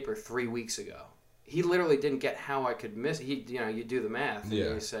the paper 3 weeks ago. He literally didn't get how I could miss it. You do the math and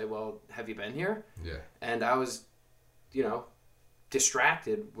you say, "Well, have you been here?" Yeah. And I was,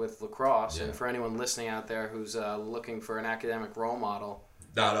 distracted with lacrosse. Yeah. And for anyone listening out there who's looking for an academic role model,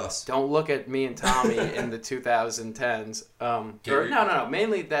 not us. Don't look at me and Tommy in the 2010s. No.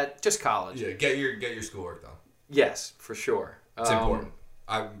 Mainly that, just college. Yeah, get your schoolwork done. Yes, for sure. It's important.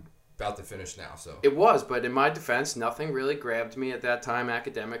 I'm about to finish now, so. It was, but in my defense, nothing really grabbed me at that time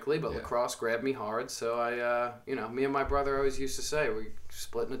academically, but lacrosse grabbed me hard. So I, me and my brother always used to say, we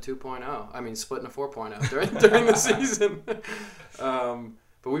splitting a 2.0. I mean, splitting a 4.0 during the season.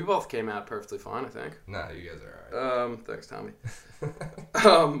 But we both came out perfectly fine, I think. Nah, you guys are all right. Thanks, Tommy.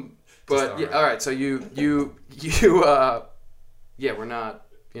 But yeah, all right. So we're not.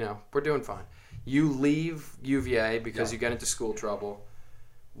 We're doing fine. You leave UVA because you get into school trouble.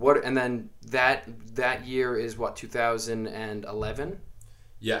 What? And then that year is what, 2011?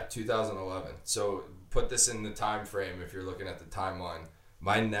 Yeah, 2011. So put this in the time frame if you're looking at the timeline.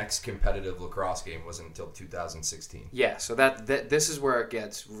 My next competitive lacrosse game wasn't until 2016. Yeah, so this is where it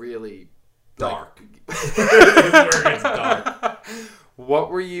gets really dark. Where it gets dark. What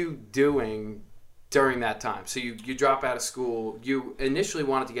were you doing during that time? So you drop out of school. You initially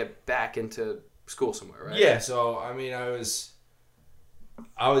wanted to get back into school somewhere, right? Yeah. So I mean, I was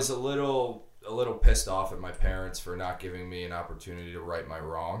a little pissed off at my parents for not giving me an opportunity to right my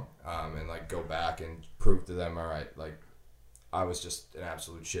wrong, and like go back and prove to them, all right, like. I was just an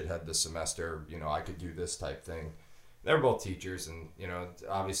absolute shithead this semester. I could do this type thing. They were both teachers, and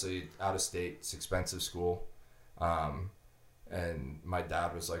obviously out of state, it's expensive school. And my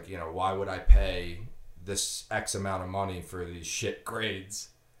dad was like, why would I pay this X amount of money for these shit grades?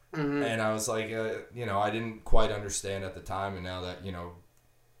 Mm-hmm. And I was like, I didn't quite understand at the time, and now that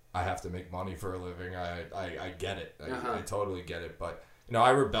I have to make money for a living, I get it. I totally get it. But I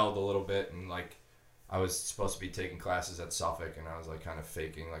rebelled a little bit, and like. I was supposed to be taking classes at Suffolk, and I was like kind of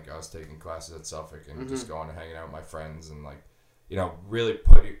faking like I was taking classes at Suffolk and just going and hanging out with my friends and like, really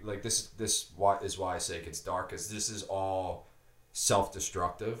put like this is why I say it gets dark, because this is all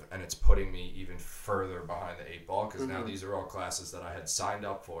self-destructive, and it's putting me even further behind the eight ball because now these are all classes that I had signed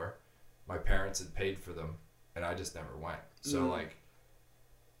up for, my parents had paid for them, and I just never went. So like,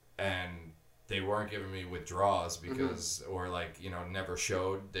 and they weren't giving me withdrawals because or like, you know, never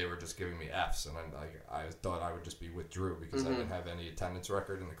showed. They were just giving me F's, and I thought I would just be withdrew because I didn't have any attendance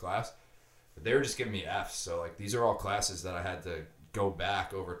record in the class, but they were just giving me F's. So like, these are all classes that I had to go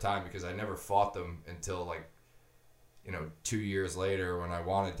back over time because I never fought them until like, you know, 2 years later when I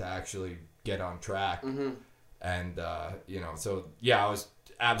wanted to actually get on track. And you know, so yeah, I was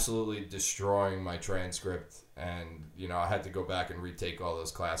absolutely destroying my transcript, and you know, I had to go back and retake all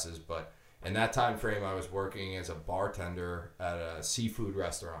those classes. But in that time frame, I was working as a bartender at a seafood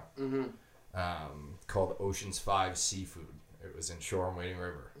restaurant called Oceans 5 Seafood. It was in Shoreham Wading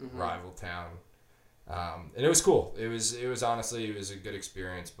River, rival town. And it was cool. It was honestly, it was a good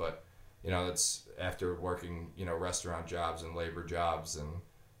experience, but you know, that's after working, you know, restaurant jobs and labor jobs and,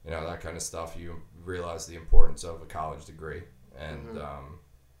 you know, that kind of stuff, you realize the importance of a college degree. And,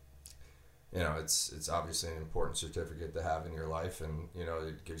 you know, it's obviously an important certificate to have in your life, and, you know,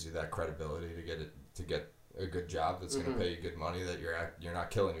 it gives you that credibility to get a good job that's going to pay you good money that you're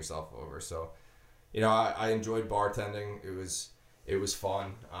not killing yourself over. So, you know, I enjoyed bartending. It was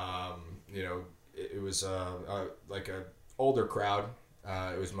fun. You know, it was like a older crowd.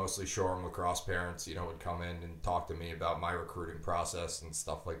 It was mostly Shoreham lacrosse parents, you know, would come in and talk to me about my recruiting process and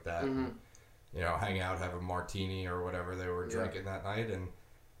stuff like that. And, you know, hang out, have a martini or whatever they were drinking that night. And,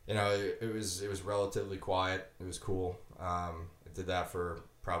 you know, it was relatively quiet. It was cool. I did that for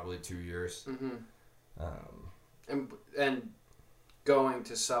probably 2 years. And going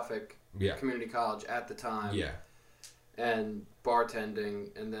to Suffolk Yeah. Community College at the time. Yeah. And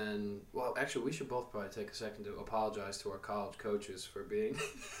bartending, and then, well, actually, we should both probably take a second to apologize to our college coaches for being.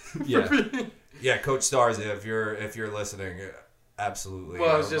 Yeah, Coach Stars, if you're listening, absolutely.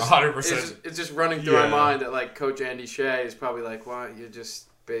 Well, it's just 100%. It's just running through my mind that like Coach Andy Shea is probably like, "Why you're just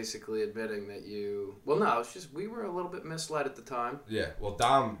basically admitting that you?" Well, no, it's just we were a little bit misled at the time. Yeah, well,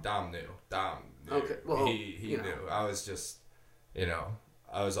 Dom knew. Okay, well, he knew. I was just, you know,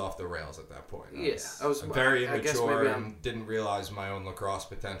 I was off the rails at that point. I was I'm very immature and didn't realize my own lacrosse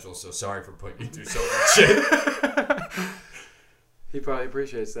potential, so sorry for putting you through so much shit. He probably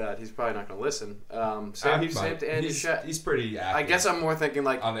appreciates that. He's probably not going to listen. Same to Andy Shea. He's pretty active. I guess I'm more thinking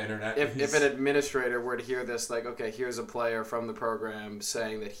like on the internet. If an administrator were to hear this, like, okay, here's a player from the program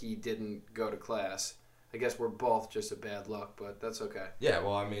saying that he didn't go to class. I guess we're both just a bad luck, but that's okay. Yeah,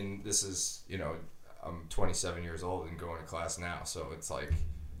 well, I mean, this is, you know, I'm 27 years old and going to class now, so it's like...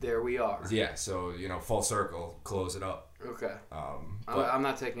 There we are. Yeah, so, you know, full circle, close it up. Okay. But, I'm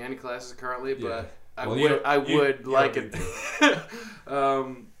not taking any classes currently, but yeah. I would like it.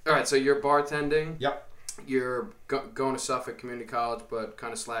 All right, so you're bartending. Yep. You're going to Suffolk Community College, but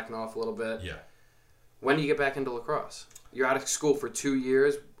kind of slacking off a little bit. Yeah. When do you get back into lacrosse? You're out of school for 2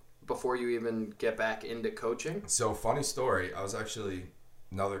 years before you even get back into coaching? So, funny story, I was actually,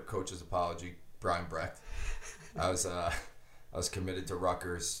 another coach's apology, Brian Brecht. I was committed to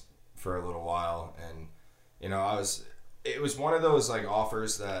Rutgers for a little while, and you know, it was one of those like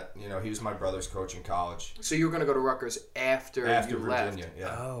offers that, you know, he was my brother's coach in college. So you were going to go to Rutgers after you Virginia, left?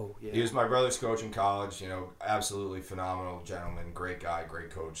 yeah. Oh, yeah. He was my brother's coach in college, you know, absolutely phenomenal gentleman, great guy, great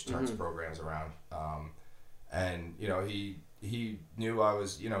coach, turns programs around. And you know, he knew I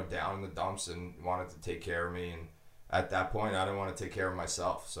was, you know, down in the dumps and wanted to take care of me, and at that point, I didn't want to take care of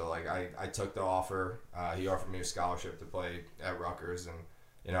myself. So, like, I took the offer. He offered me a scholarship to play at Rutgers. And,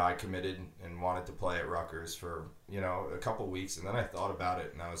 you know, I committed and wanted to play at Rutgers for, you know, a couple weeks. And then I thought about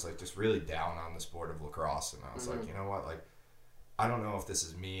it, and I was, like, just really down on the sport of lacrosse. And I was like, you know what? Like, I don't know if this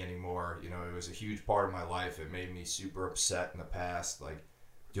is me anymore. You know, it was a huge part of my life. It made me super upset in the past. Like,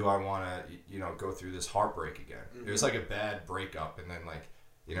 do I want to, you know, go through this heartbreak again? It was like a bad breakup, and then, like,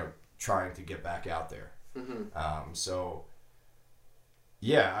 you know, trying to get back out there. So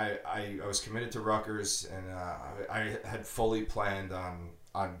yeah, I was committed to Rutgers, and I had fully planned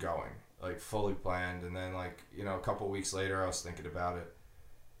on going, like fully planned. And then, like, you know, a couple weeks later I was thinking about it,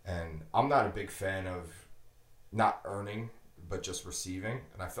 and I'm not a big fan of not earning but just receiving,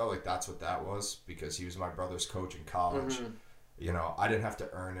 and I felt like that's what that was, because he was my brother's coach in college. You know, I didn't have to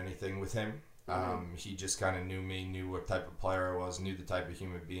earn anything with him. He just kind of knew me, knew what type of player I was, knew the type of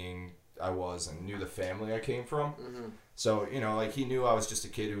human being I was, and knew the family I came from. So, you know, like, he knew I was just a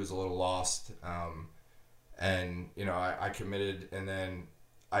kid who was a little lost. And, you know, I committed, and then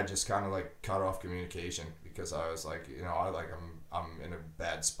I just kind of, like, cut off communication, because I was like, you know, I'm in a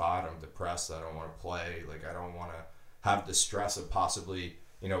bad spot. I'm depressed. I don't want to play. Like, I don't want to have the stress of possibly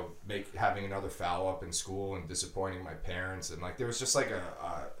you know, having another foul up in school and disappointing my parents, and like there was just like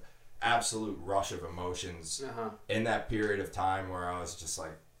a absolute rush of emotions in that period of time where I was just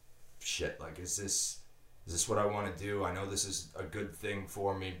like, shit, like is this what I want to do? I know this is a good thing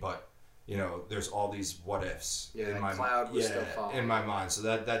for me, but you know, there's all these what ifs in my cloud was still falling in my mind. So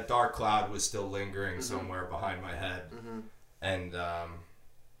that dark cloud was still lingering somewhere behind my head, and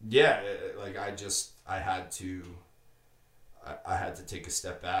like I had to take a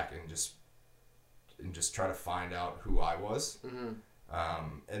step back and just try to find out who I was.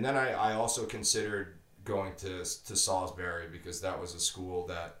 And then I also considered going to Salisbury, because that was a school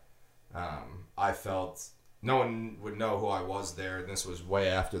that I felt no one would know who I was there, and this was way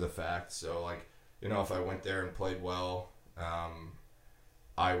after the fact. So like, you know, if I went there and played well,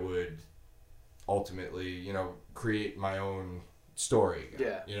 I would ultimately, you know, create my own story again.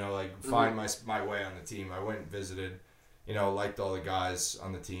 Yeah. You know, like find my way on the team. I went and visited, you know, liked all the guys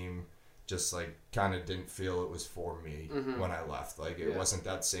on the team, just like kind of didn't feel it was for me when I left. Like it wasn't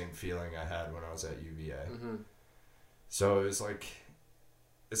that same feeling I had when I was at UVA. So it was like,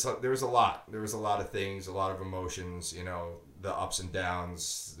 there was a lot of things, a lot of emotions, you know, the ups and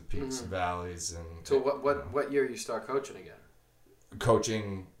downs, the peaks and valleys. And so what year you start coaching again?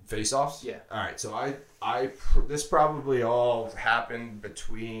 Coaching face-offs? Yeah. All right. So this probably all happened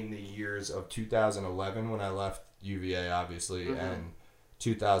between the years of 2011 when I left UVA, obviously, and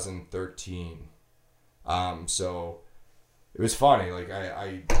 2013. So it was funny. Like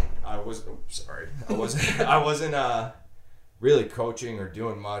I wasn't really coaching or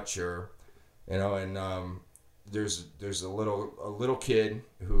doing much, or you know, and there's a little kid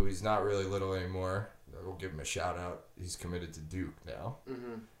who he's not really little anymore. We'll give him a shout out. He's committed to Duke now.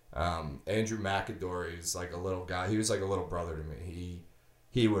 Andrew McAdory is like a little guy. He was like a little brother to me.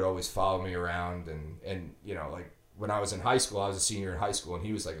 He would always follow me around, and you know, like when I was in high school, I was a senior in high school, and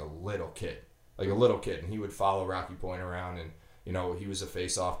he was like a little kid, and he would follow Rocky Point around, and you know, he was a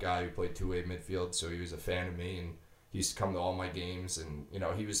face-off guy who played two-way midfield, so he was a fan of me, and he used to come to all my games, and you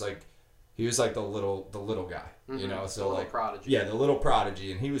know, he was like the little guy, you know, so the like prodigy. Yeah, the little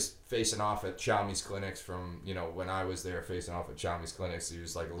prodigy, and he was facing off at Chami's clinics from, you know, when I was there facing off at Chami's clinics. He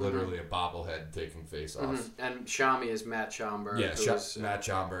was like literally a bobblehead taking face-offs. And Chami is Matt Schomburg. Yeah, Matt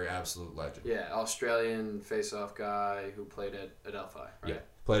Schomburg, absolute legend. Yeah, Australian face-off guy who played at Adelphi, right? Yeah,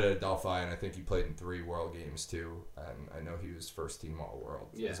 played at Adelphi, and I think he played in 3 World Games too, and I know he was first team All-World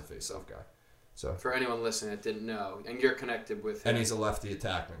as a face-off guy. So for anyone listening that didn't know, and you're connected with him. And he's a lefty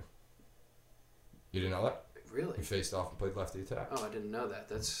attackman. You didn't know that? Really? He faced off and played lefty attack. Oh, I didn't know that.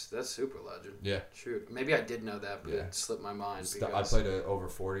 That's super legend. Yeah. Shoot. Maybe I did know that, but it slipped my mind. I played an over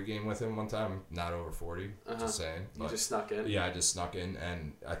 40 game with him one time. Not over 40, just saying. You just snuck in? Yeah, I just snuck in,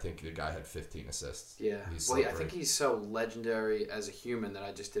 and I think the guy had 15 assists. Yeah. I think he's so legendary as a human that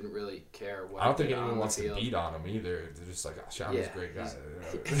I just didn't really care what I don't think anyone wants to beat on him either. They're just like, Shami's a great guy.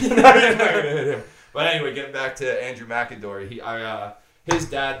 But anyway, getting back to Andrew McAdory, his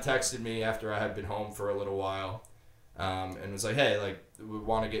dad texted me after I had been home for a little while, and was like, hey, like, we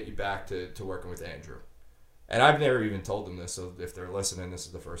want to get you back to working with Andrew. And I've never even told them this, so if they're listening, this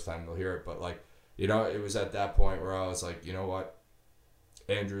is the first time they'll hear it. But, like, you know, it was at that point where I was like, you know what?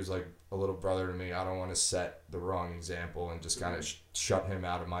 Andrew's like a little brother to me. I don't want to set the wrong example and just kind of shut him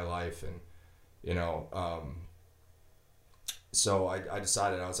out of my life. And, you know, so I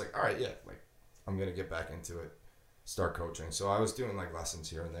decided, I was like, all right, yeah, like, I'm going to get back into it. Start coaching. So I was doing like lessons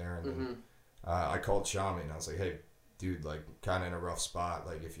here and there, and then I called Shami and I was like, hey dude, like kind of in a rough spot,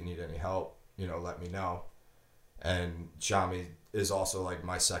 like if you need any help, you know, let me know. And Shami is also like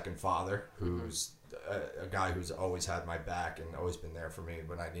my second father, who's a guy who's always had my back and always been there for me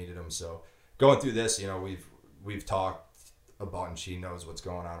when I needed him. So going through this, you know, we've talked a bunch. He knows what's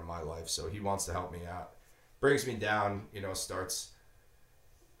going on in my life, so he wants to help me out. Brings me down, you know, starts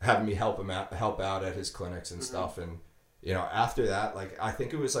having me help out at his clinics and stuff. And, you know, after that, like, I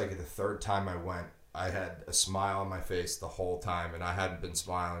think it was like the third time I went, I had a smile on my face the whole time, and I hadn't been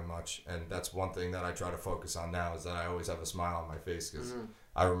smiling much. And that's one thing that I try to focus on now, is that I always have a smile on my face, because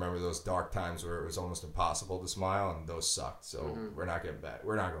I remember those dark times where it was almost impossible to smile, and those sucked. So we're not going back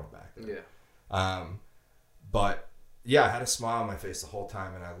there. Yeah. But yeah, I had a smile on my face the whole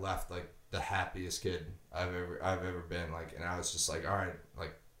time, and I left like the happiest kid I've ever been. Like, and I was just like, all right,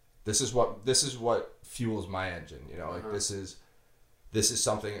 like, this is what fuels my engine, you know, like this is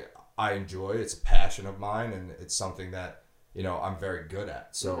something I enjoy. It's a passion of mine, and it's something that, you know, I'm very good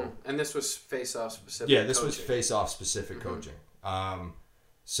at. So, and this was face-off specific. Yeah, this was face-off specific coaching.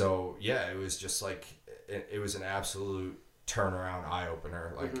 So yeah, it was just like, it was an absolute turnaround, eye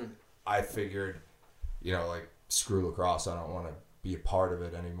opener. Like I figured, you know, like, screw lacrosse. I don't want to be a part of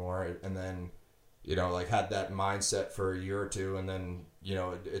it anymore. And then, you know, like had that mindset for a year or two, and then, you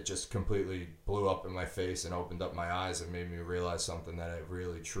know, it just completely blew up in my face and opened up my eyes and made me realize something that I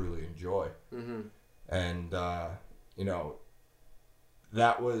really truly enjoy. Mm-hmm. And you know,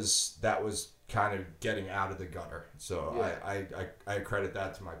 that was kind of getting out of the gutter. So Yeah. I credit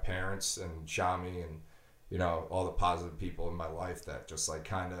that to my parents and Shami and, you know, all the positive people in my life that just like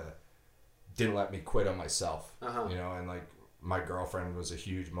kind of didn't let me quit on myself. You know, and like my girlfriend was a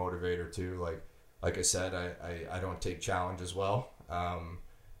huge motivator too. Like I said, I don't take challenges well.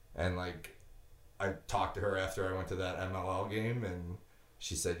 And like I talked to her after I went to that MLL game, and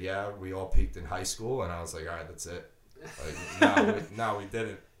she said, yeah, we all peaked in high school. And I was like, all right, that's it. Like, no, we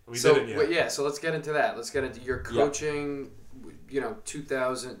didn't. We didn't yet. Yeah, so let's get into that. Let's get into your coaching, you know,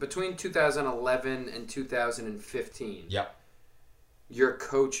 between 2011 and 2015. Yep. You're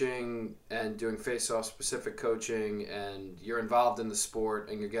coaching and doing face-off specific coaching, and you're involved in the sport,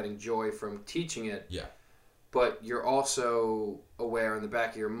 and you're getting joy from teaching it. Yeah. But you're also aware in the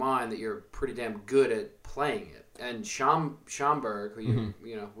back of your mind that you're pretty damn good at playing it. And Schomburg, who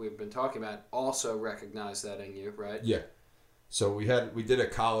you know we've been talking about, also recognized that in you, right? Yeah. So we did a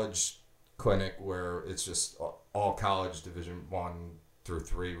college clinic where it's just all college Division 1 through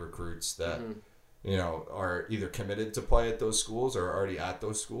 3 recruits that you know are either committed to play at those schools or already at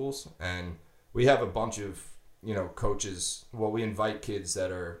those schools. And we have a bunch of, you know, coaches. Well, we invite kids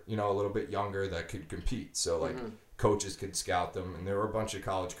that are, you know, a little bit younger that could compete. So like coaches could scout them, and there were a bunch of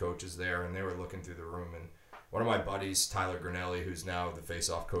college coaches there, and they were looking through the room. And one of my buddies, Tyler Granelli, who's now the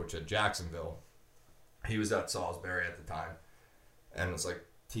face-off coach at Jacksonville, he was at Salisbury at the time, and was like,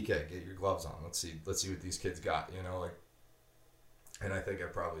 TK, get your gloves on. Let's see what these kids got, you know, like. And I think I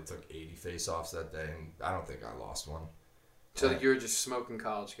probably took 80 face-offs that day, and I don't think I lost one. So you were just smoking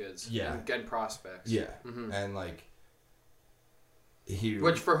college kids, and getting prospects. Yeah, and like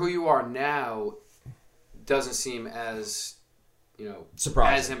which for who you are now doesn't seem as, you know,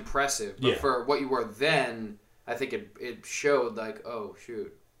 surprising, as impressive. But for what you were then, I think it showed like, oh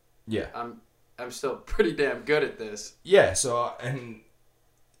shoot, I'm still pretty damn good at this. Yeah. So and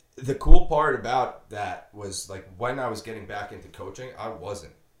the cool part about that was like when I was getting back into coaching, I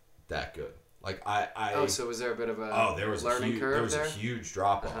wasn't that good. Like I so was there a bit of a learning curve? There was a huge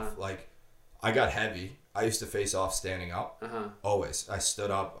drop off. Like I got heavy. I used to face off standing up. Always. I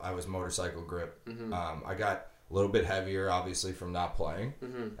stood up. I was motorcycle grip. I got a little bit heavier, obviously, from not playing,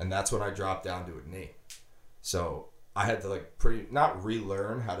 and that's when I dropped down to a knee. So I had to like not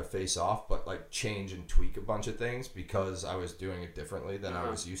relearn how to face off, but like change and tweak a bunch of things because I was doing it differently than I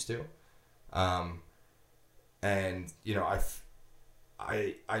was used to. And you know,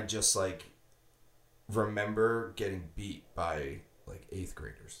 I just like remember getting beat by like 8th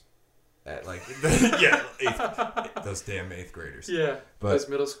graders at like those damn 8th graders. Yeah, but those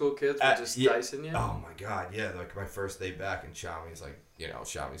middle school kids were just dicing you. Oh my god, yeah! Like my first day back, and Shami's like, you know,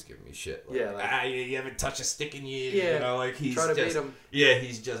 Shami's giving me shit. Like, you haven't touched a stick in years. Yeah, you know, like he's trying to beat him. Yeah,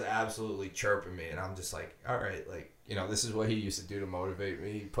 he's just absolutely chirping me, and I'm just like, all right, like, you know, this is what he used to do to motivate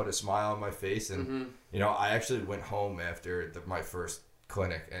me. He put a smile on my face, and you know, I actually went home after my first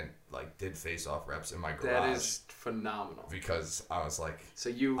clinic and like did face-off reps in my garage. That is phenomenal. Because I was like, so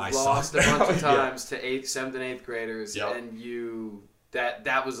you lost a bunch of times to 7th and 8th graders, and you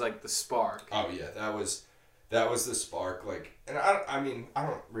that was like the spark. Oh yeah, that was the spark. Like, and I mean, I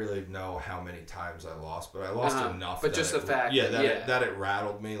don't really know how many times I lost, but I lost enough. But just the fact, that it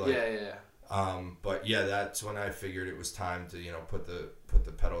rattled me. Like, But yeah, that's when I figured it was time to, you know, put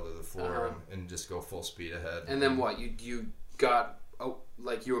the pedal to the floor and just go full speed ahead. And then what? You got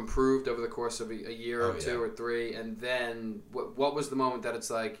like you improved over the course of a year or 2 or 3, and then what was the moment that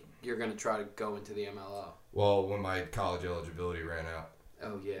it's like you're going to try to go into the MLO? Well, when my college eligibility ran out.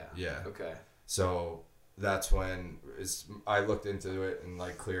 Oh yeah. Yeah. Okay. So that's when I looked into it, and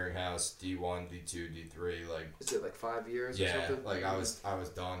like clearinghouse D1, D2, D3, like. Is it like 5 years? Yeah, or something? like I was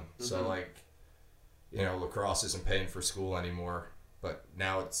done. So like, you know, lacrosse isn't paying for school anymore, but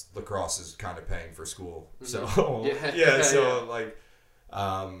now lacrosse is kind of paying for school. So so like,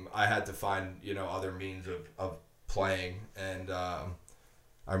 I had to find, you know, other means of playing, and I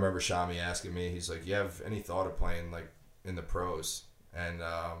remember Shami asking me, he's like, "You have any thought of playing like in the pros?" And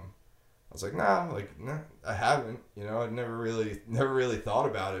I was like, "Nah, I haven't. You know, I'd never really thought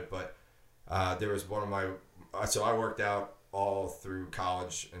about it." But there was so I worked out all through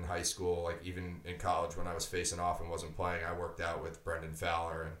college and high school. Like even in college when I was facing off and wasn't playing, I worked out with Brendan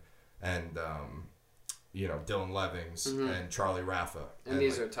Fowler and you know, Dylan Levings and Charlie Raffa. And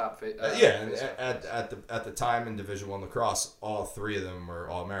these are top and at the time in Division I lacrosse, all 3 of them were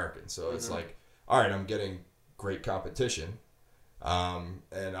All-Americans. So it's like, all right, I'm getting great competition.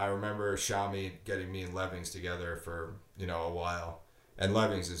 And I remember Shami getting me and Levings together for, a while. And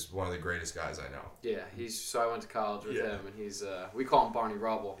Levings is one of the greatest guys I know. Yeah, so I went to college with him, and he's we call him Barney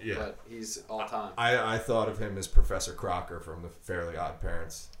Rubble, but he's all time. I thought of him as Professor Crocker from the Fairly Odd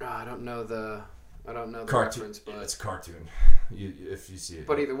Parents. I don't know the cartoon reference, but it's a cartoon. If you see it.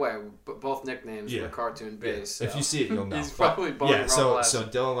 But either way, both nicknames were cartoon based. Yeah. So. If you see it, you'll know. He's probably Barney Rubble. So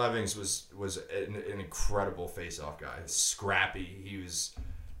Dylan Levings was an incredible face-off guy. Scrappy. He was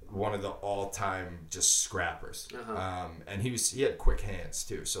one of the all-time just scrappers. And he had quick hands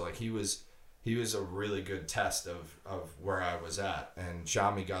too. So like he was a really good test of where I was at. And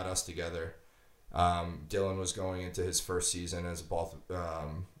Shami got us together. Dylan was going into his first season as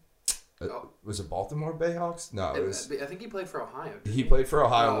was it Baltimore Bayhawks? No, it was. I think he played for Ohio. He played for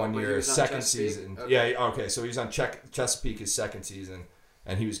Ohio 1 year, second season. Okay. Yeah, okay. So he was on Chesapeake his second season,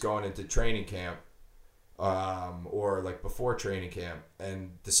 and he was going into training camp, or like before training camp,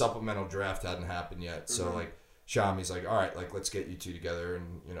 and the supplemental draft hadn't happened yet. So like Shami's like, all right, like let's get you two together,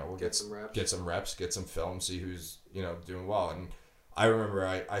 and we'll get some reps, get some film, see who's doing well. And I remember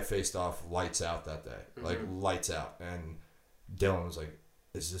I faced off lights out that day, like lights out, and Dylan was like,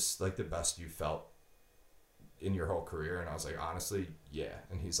 is this like the best you felt in your whole career? And I was like, honestly, yeah.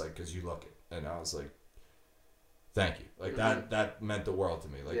 And he's like, because you look it. And I was like, thank you. Like that meant the world to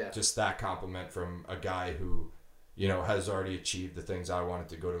me. Like just that compliment from a guy who, has already achieved the things I wanted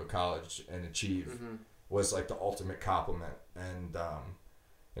to go to a college and achieve was like the ultimate compliment. And,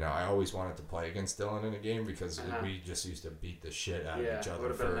 I always wanted to play against Dylan in a game because we just used to beat the shit out of each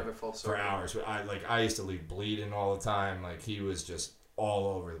other for hours. I used to leave bleeding all the time. Like he was just all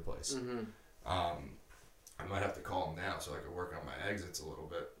over the place. I might have to call him now so I can work on my exits a little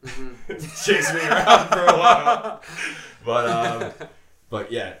bit. Chase me around for a while.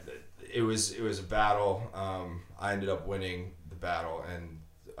 But yeah, it was a battle. I ended up winning the battle, and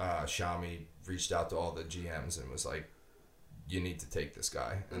Shami reached out to all the GMs and was like, you need to take this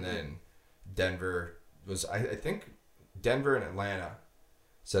guy. And then Denver was, I think Denver and Atlanta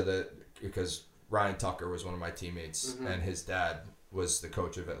said that because Ryan Tucker was one of my teammates and his dad was the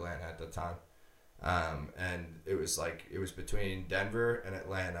coach of Atlanta at the time. And it was between Denver and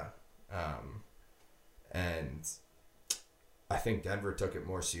Atlanta. And I think Denver took it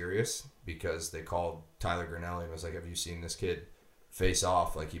more serious because they called Tyler Grinelli and was like, have you seen this kid face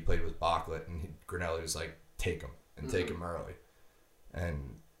off? Like he played with Bachlet, and Grinelli was like, take him and take him early.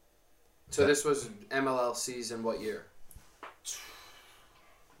 And so this was MLL season what year?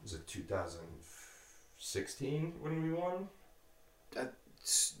 Was it 2016 when we won?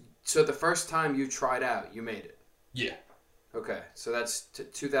 So the first time you tried out, you made it? Yeah. Okay, so that's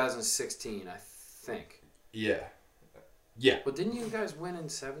 2016, I think. Yeah. Well, didn't you guys win in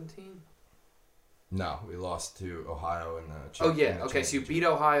 17? No, we lost to Ohio in the championship. Okay, so you beat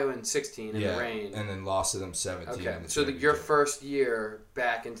Ohio in 16 in the rain. And then lost to them 17. Okay, so your first year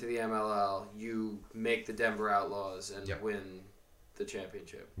back into the MLL, you make the Denver Outlaws and win the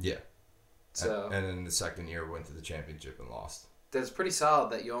championship. Yeah. So and then the second year went to the championship and lost. That's pretty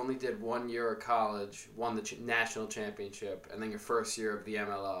solid that you only did 1 year of college, won the national championship, and then your first year of the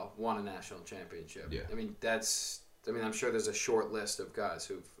MLL won a national championship. Yeah. I'm sure there's a short list of guys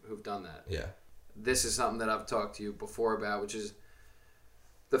who've done that. Yeah. This is something that I've talked to you before about, which is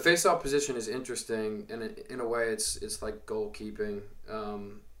the face-off position is interesting, and in a way it's like goalkeeping.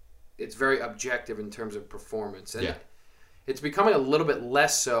 It's very objective in terms of performance. And it's becoming a little bit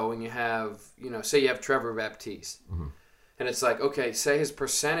less so when you have, say you have Trevor Baptiste. And it's like, okay, say his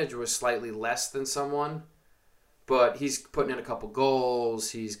percentage was slightly less than someone, but he's putting in a couple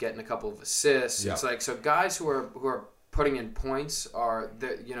goals, he's getting a couple of assists. It's like, so guys who are putting in points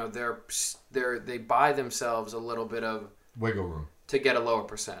they buy themselves a little bit of wiggle room to get a lower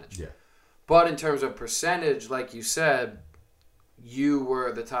percentage. Yeah. But in terms of percentage, like you said, you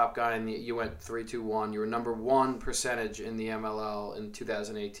were the top guy you went 3-2-1. You were number 1 percentage in the MLL in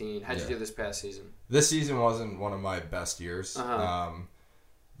 2018. How'd you do this past season? This season wasn't one of my best years. I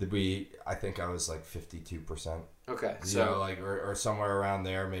think I was like 52%. Okay, so or somewhere around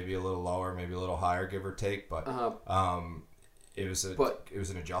there, maybe a little lower, maybe a little higher, give or take. But it was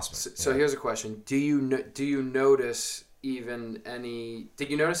an adjustment. So here's a question: Do you notice did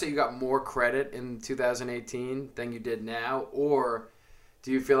you notice that you got more credit in 2018 than you did now, or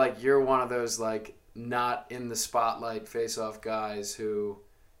do you feel like you're one of those like not in the spotlight face-off guys who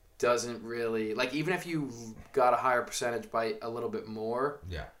doesn't really even if you got a higher percentage by a little bit more,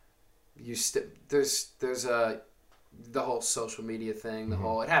 you there's the whole social media thing,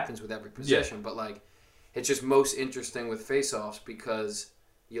 it happens with every position, but it's just most interesting with face-offs because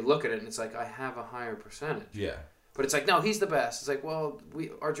you look at it and it's like, I have a higher percentage. Yeah. But it's like, no, he's the best. It's like, well,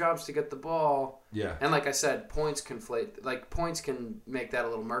 our job's to get the ball. Yeah. And like I said, points conflate. Like, points can make that a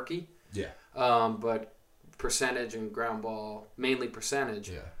little murky. Yeah. But percentage and ground ball, mainly percentage.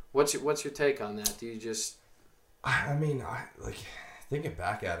 Yeah. What's your take on that? Do you just... I mean, like, thinking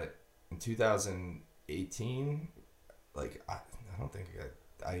back at it, in 2018, like, I don't think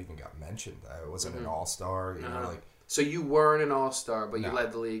I even got mentioned. I wasn't an all-star, you know, like... So you weren't an all-star, but you No.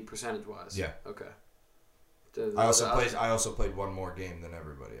 led the league percentage-wise? Yeah. Okay. I also played one more game than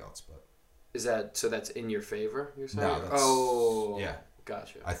everybody else, but... Is that... So that's in your favor, you're saying? No, that's... Oh. Yeah.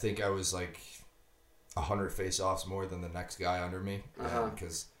 Gotcha. I think I was, like, 100 face-offs more than the next guy under me,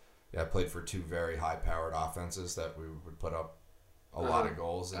 because... Yeah, I played for two very high-powered offenses that we would put up a lot of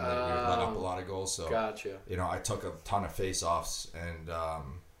goals, and we would let up a lot of goals. So, gotcha. You know, I took a ton of face-offs and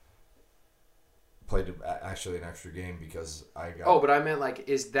played actually an extra game because I got... Oh, but I meant, like,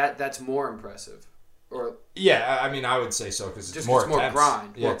 that's more impressive? Or... Yeah, I mean, I would say so because it's more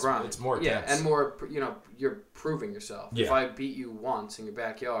grind. Yeah, more grind. It's more intense. intense. And more, you know, you're proving yourself. Yeah. If I beat you once in your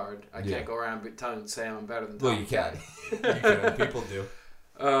backyard, I can't go around saying I'm better than Tom. Well, you can. You can. People do.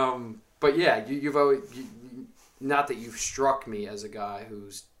 But yeah, you've always not that you've struck me as a guy who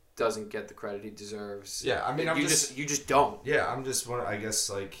doesn't get the credit he deserves. Yeah, I mean, you just don't. Yeah, I'm just one. I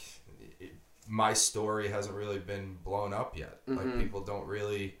guess like my story hasn't really been blown up yet. Like people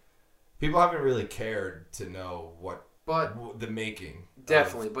haven't really cared to know the making.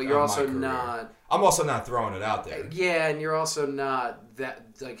 Definitely, but you're also not. I'm also not throwing it out there. Yeah, and you're also not that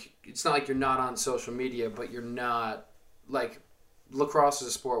like. It's not like you're not on social media, but you're not like. Lacrosse is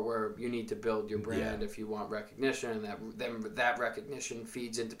a sport where you need to build your brand if you want recognition, and that recognition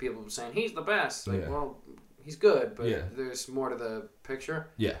feeds into people saying he's the best. Like, well, he's good, but there's more to the picture.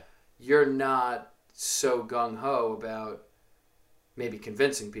 Yeah, you're not so gung ho about maybe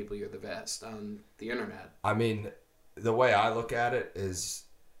convincing people you're the best on the internet. I mean, the way I look at it is,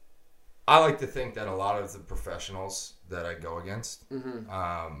 I like to think that a lot of the professionals that I go against, you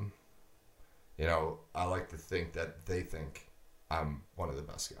know, I like to think that they think I'm one of the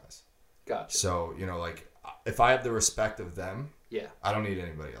best guys. Gotcha. So, you know, like, if I have the respect of them, I don't need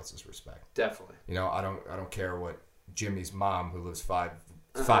anybody else's respect. Definitely. You know, I don't care what Jimmy's mom, who lives five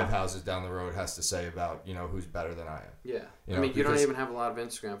houses down the road, has to say about, you know, who's better than I am. Yeah. You I know, mean, you don't even have a lot of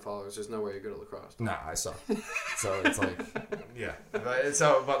Instagram followers. There's no way you're good at lacrosse. Nah, I suck. So it's like, yeah.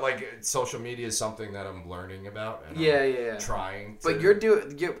 But like, social media is something that I'm learning about. And I'm trying to.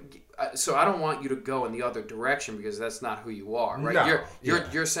 But so I don't want you to go in the other direction because that's not who you are, right? No,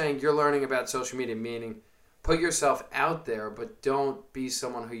 you're saying you're learning about social media, meaning put yourself out there, but don't be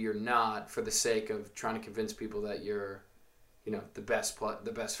someone who you're not for the sake of trying to convince people that you're, you know, the best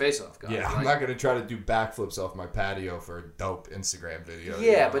face-off guy. Yeah, I'm not going to try to do backflips off my patio for a dope Instagram video. Yeah,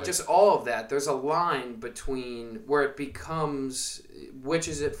 you know, but like, just all of that. There's a line between where it becomes, which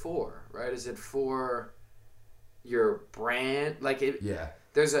is it for, right? Is it for your brand? Like it. Yeah.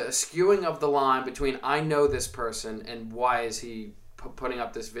 There's a skewing of the line between I know this person and why is he putting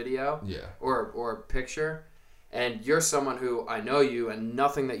up this video or picture, and you're someone who I know you and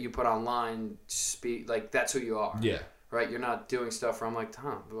nothing that you put online like that's who you are. Yeah. Right? You're not doing stuff where I'm like,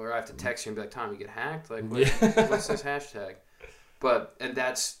 Tom, or I have to text you and be like, Tom, you get hacked? Like, what's this hashtag? And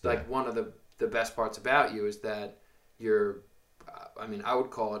that's like one of the best parts about you is that you're, I mean, I would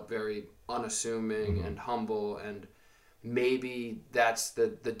call it very unassuming and humble, and maybe that's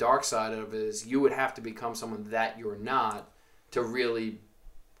the dark side of it is you would have to become someone that you're not to really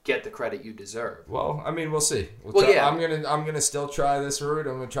get the credit you deserve. Well, I mean, we'll see. Yeah. I'm gonna still try this route.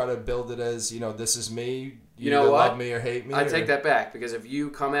 I'm gonna try to build it as, you know, this is me. You know what? Love me or hate me. I take that back, because if you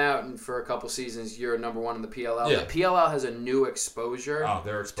come out and for a couple seasons you're number one in the PLL, the PLL has a new exposure. Oh,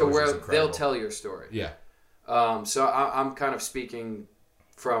 their exposure to where is incredible. they'll tell your story. Yeah. So I'm kind of speaking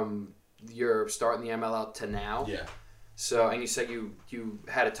from your start in the MLL to now. Yeah. So, and you said you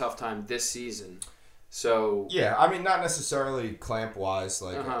had a tough time this season. So yeah, I mean, not necessarily clamp wise.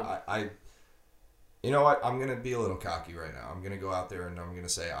 Like I, you know what? I'm gonna be a little cocky right now. I'm gonna go out there and I'm gonna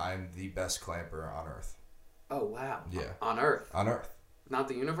say I'm the best clamper on Earth. Oh wow! Yeah, on Earth. On Earth. Not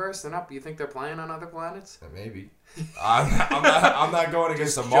the universe. They're not. You think they're playing on other planets? Maybe. I'm not going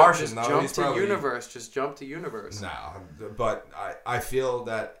against a Martian though. Jump to universe. Just jump to universe. No, but I feel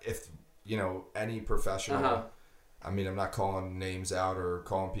that if you know any professional. I mean, I'm not calling names out or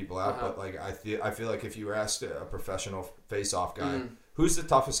calling people out, but like I feel like if you were asked a professional face-off guy, who's the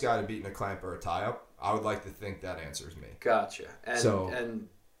toughest guy to beat in a clamp or a tie-up, I would like to think that answers me. Gotcha. And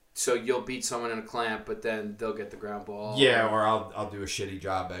So you'll beat someone in a clamp, but then they'll get the ground ball. Yeah, or I'll do a shitty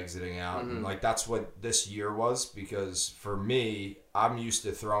job exiting out. Mm-hmm. And like that's what this year was, because for me, I'm used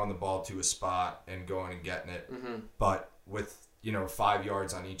to throwing the ball to a spot and going and getting it. Mm-hmm. But with 5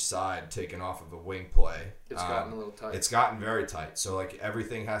 yards on each side taken off of a wing play, It's gotten a little tight. It's gotten very tight. So like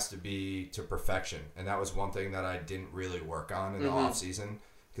everything has to be to perfection, and that was one thing that I didn't really work on in the off season,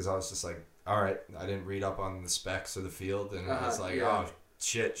 because I was just like, all right, I didn't read up on the specs of the field, and I was like, oh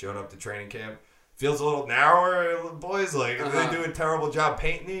shit, showed up to training camp. Field's a little narrower, boys. Like, they do a terrible job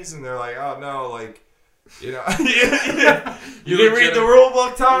painting these, and they're like, oh no, like, you didn't read the rule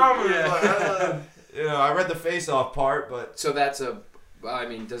book, Tom. Yeah. Like, I read the face-off part, but so that's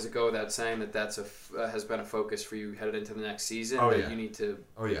does it go without saying that that's has been a focus for you headed into the next season? Oh, that yeah. you need to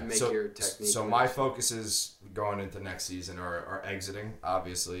make so, your technique. So my focuses going into next season are exiting,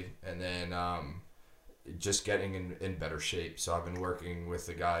 obviously, and then just getting in better shape. So I've been working with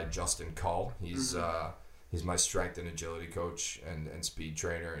the guy Justin Cull. He's my strength and agility coach and speed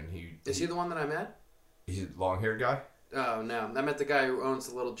trainer, and is he the one that I met? He's a long-haired guy. Oh no, I met the guy who owns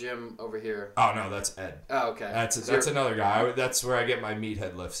the little gym over here. Oh no, that's Ed. Oh okay, That's another guy. That's where I get my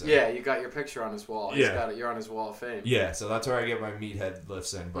meathead lifts in. Yeah, you got your picture on his wall. He's got it. You're on his wall of fame. Yeah, so that's where I get my meathead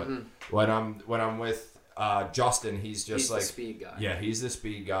lifts in. But when I'm with Justin, he's just he's like the speed guy. Yeah, he's the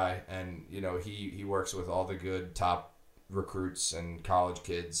speed guy, and he works with all the good top recruits and college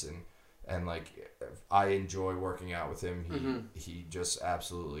kids, and like I enjoy working out with him. He just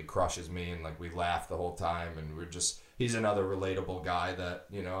absolutely crushes me, and like we laugh the whole time, and he's another relatable guy that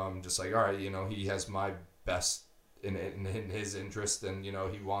I'm just like, all right, he has my best in his interest, and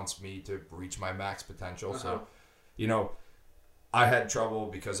he wants me to reach my max potential. So I had trouble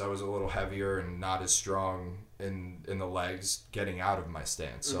because I was a little heavier and not as strong in the legs getting out of my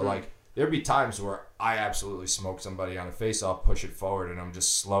stance. So like there'd be times where I absolutely smoke somebody on a face-off, push it forward, and I'm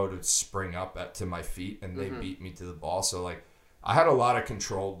just slow to spring up to my feet, and they beat me to the ball. So like I had a lot of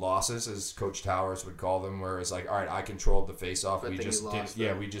controlled losses, as Coach Towers would call them, where it's like, all right, I controlled the face-off. We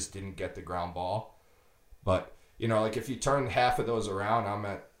just didn't get the ground ball. But like if you turn half of those around, I'm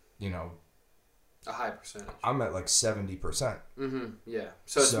at a high percentage. I'm at like 70%. Yeah.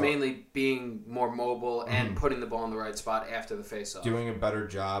 So it's mainly being more mobile and putting the ball in the right spot after the face-off. Doing a better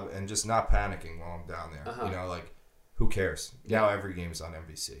job and just not panicking while I'm down there. Like who cares? Now every game's on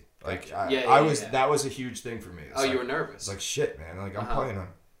NBC. Like that was a huge thing for me. You were nervous. It's like shit, man. Like I'm playing on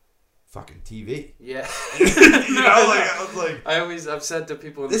fucking TV. Yeah. I was like I've said to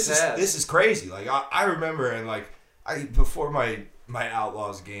people in the past. This is crazy. Like I remember, and like before my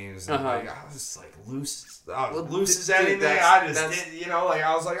Outlaws games, and like I was just like loose as anything.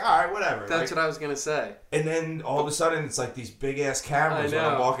 I was like, all right, whatever. That's what I was gonna say. And then all of a sudden, it's like these big ass cameras when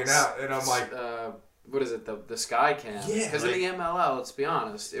I'm walking out, and I'm like, what is it? The Sky Cam? Yeah. Because in the MLL, let's be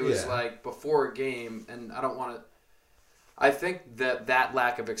honest, it was like before a game, and I don't want to. I think that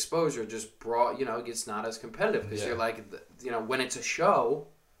lack of exposure just brought it's not as competitive because you're like when it's a show.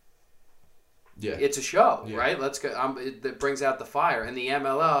 Yeah, it's a show, right? Let's go. It brings out the fire. In the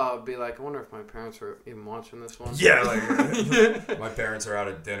MLL, I'd be like, I wonder if my parents are even watching this one. Yeah, like my parents are out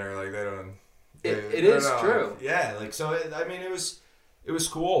at dinner. Like they don't. It is true. Yeah, like so. It was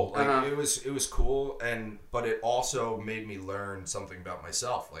cool. Like it was cool, but it also made me learn something about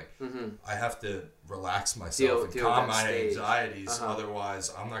myself. Like I have to relax myself and calm my anxieties.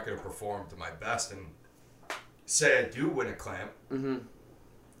 Otherwise, I'm not going to perform to my best. And say I do win a clamp.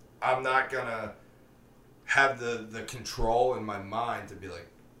 I'm not gonna have the control in my mind to be like,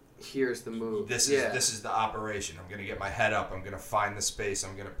 here's the move. This is the operation. I'm gonna get my head up. I'm gonna find the space.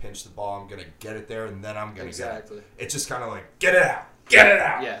 I'm gonna pinch the ball. I'm gonna get it there, and then I'm gonna get it. It's just kind of like get it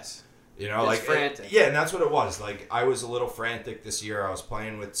out. Yes. It's like frantic. And that's what it was. Like I was a little frantic this year. I was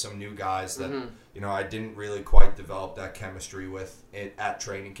playing with some new guys that I didn't really quite develop that chemistry with at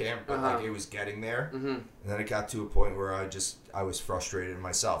training camp, but like it was getting there. And then it got to a point where I was frustrated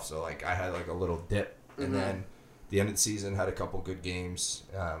myself. So like I had like a little dip, and then the end of the season had a couple good games,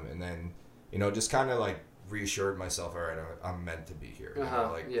 and then just kind of like reassured myself. All right, I'm meant to be here.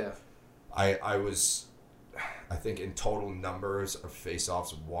 I was. I think in total numbers of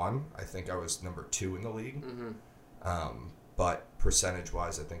face-offs won, I think I was number 2 in the league. But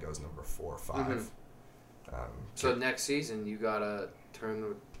percentage-wise, I think I was number 4 or 5. So next season, you gotta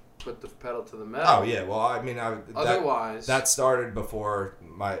put the pedal to the metal. Oh yeah, well I mean, otherwise that started before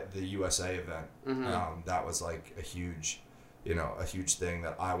the USA event. That was like a huge thing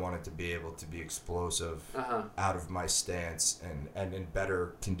that I wanted to be able to be explosive out of my stance and in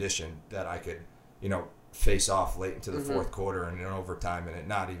better condition that I could, face off late into the fourth quarter and in overtime and it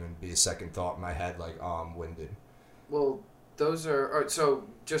not even be a second thought in my head like, oh, I'm winded. Well, those are so.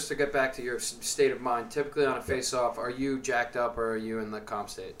 Just to get back to your state of mind, typically on a face-off, are you jacked up or are you in the calm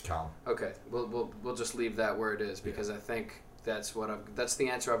state? Calm. Okay, we'll just leave that where it is because I think that's that's the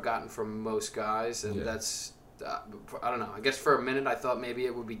answer I've gotten from most guys, and that's I don't know. I guess for a minute I thought maybe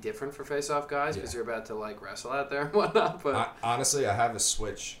it would be different for face-off guys because you're about to like wrestle out there and whatnot. But honestly, I have a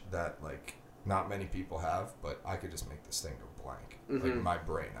switch that like not many people have, but I could just make this thing go blank. Like my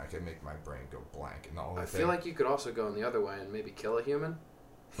brain, I can make my brain go blank, and the only feel like you could also go in the other way and maybe kill a human.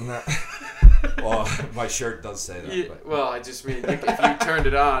 Nah. Well, my shirt does say that. But. Well, I just mean if you turned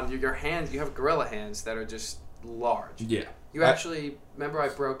it on, your hands, you have gorilla hands that are just large. Yeah. You actually remember I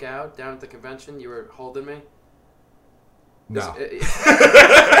broke out down at the convention. You were holding me. No.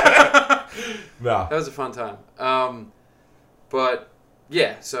 No. That was a fun time. But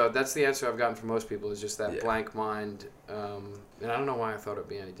yeah, so that's the answer I've gotten from most people is just that blank mind. And I don't know why I thought it'd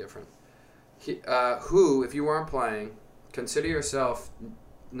be any different. Who, if you weren't playing, consider yourself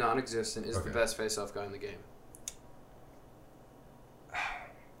non-existent, is the best face-off guy in the game?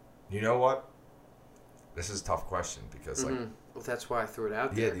 You know what? This is a tough question because like. Well, that's why I threw it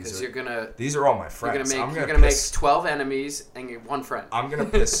out there because These are all my friends. You're gonna make 12 enemies and get one friend. I'm gonna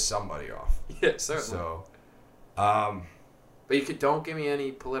piss somebody off. Yeah, certainly. So, but you don't give me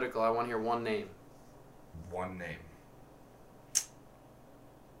any political. I want to hear one name. One name.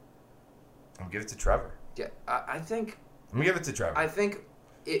 I'll give it to Trevor. Yeah, I think. Let me give it to Trevor. I think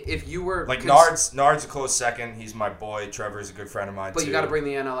if you were like Nard's a close second. He's my boy. Trevor's a good friend of mine. But you got to bring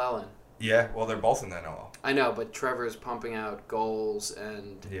the NLL in. Yeah, well, they're both in the NLL. I know, but Trevor's pumping out goals,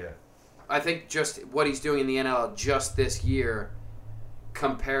 and yeah, I think just what he's doing in the NLL just this year,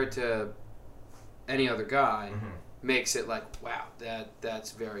 compared to any other guy, makes it like wow,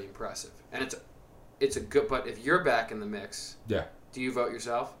 that's very impressive, and it's a good. But if you're back in the mix, do you vote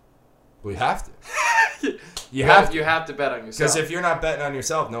yourself? We have to. You have to bet on yourself. Because if you're not betting on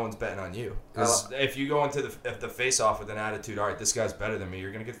yourself, no one's betting on you. Because if you go into the face-off with an attitude, all right, this guy's better than me,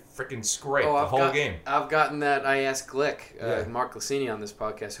 you're going to get freaking scraped the whole game. I've gotten that. I asked Glick, Mark Licini on this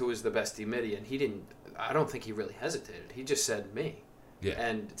podcast, who was the best D-Midi, and he didn't. I don't think he really hesitated. He just said me. Yeah.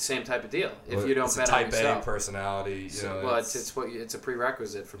 And same type of deal. If you don't bet on yourself. It's a type A personality. Well, it's a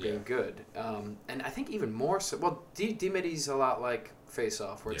prerequisite for being good. And I think even more so. Well, D-Midi's a lot like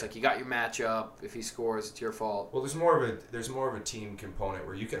face-off, where it's like you got your matchup. If he scores, it's your fault. Well, there's more of a team component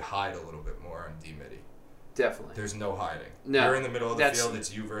where you could hide a little bit more on D-Midi. Definitely. There's no hiding. No, you're in the middle of the field.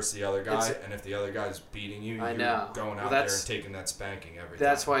 It's you versus the other guy, and if the other guy's beating you, you're going out there and taking that spanking every time.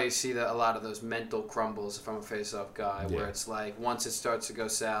 That's why you see a lot of those mental crumbles from a face-off guy, where it's like once it starts to go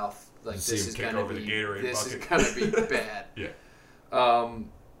south, like this is gonna be bad. Yeah. How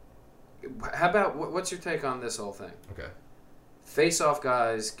about what's your take on this whole thing? Okay. Face-off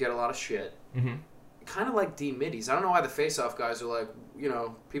guys get a lot of shit. Mm-hmm. Kind of like D-Middies. I don't know why the face-off guys are like,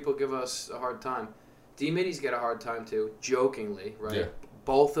 people give us a hard time. D-Middies get a hard time too, jokingly, right? Yeah.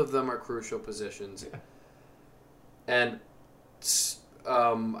 Both of them are crucial positions. Yeah. And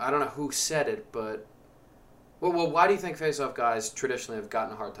I don't know who said it, but... Well, why do you think face-off guys traditionally have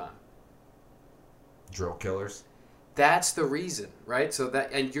gotten a hard time? Drill killers. That's the reason, right? So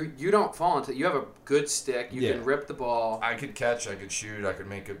and you don't fall into... You have a good stick. You can rip the ball. I could catch. I could shoot. I could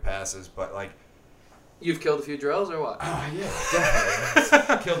make good passes. But, like... You've killed a few drills or what? Yeah,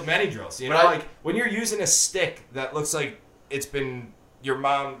 definitely. Killed many drills. Like when you're using a stick that looks like it's been your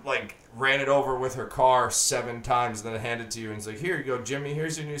mom ran it over with her car 7 times, and then handed it to you, and it's like, here you go, Jimmy.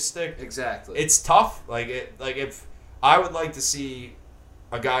 Here's your new stick. Exactly. It's tough. If I would like to see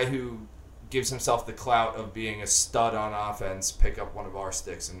a guy who gives himself the clout of being a stud on offense pick up one of our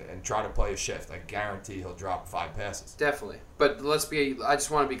sticks and try to play a shift. I guarantee he'll drop 5 passes. Definitely. But I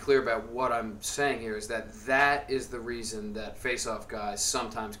just want to be clear about what I'm saying here is that is the reason that face-off guys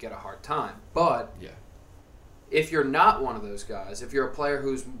sometimes get a hard time. But if you're not one of those guys, if you're a player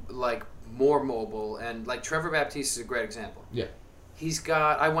who's more mobile, and Trevor Baptiste is a great example. Yeah.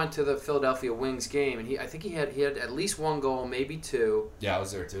 I went to the Philadelphia Wings game, and I think he had at least 1 goal, maybe 2. Yeah, I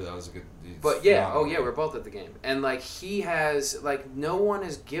was there too. That was a good. But we were both at the game, and he has no one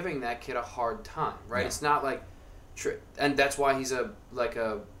is giving that kid a hard time, right? No. It's not like, and that's why he's a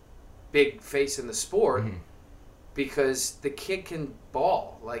big face in the sport, because the kid can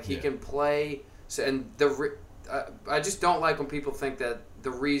ball, he can play. So I just don't like when people think that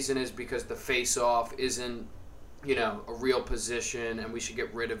the reason is because the face-off isn't a real position and we should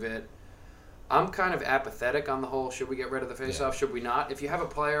get rid of it. I'm kind of apathetic on the whole, should we get rid of the face-off, should we not? If you have a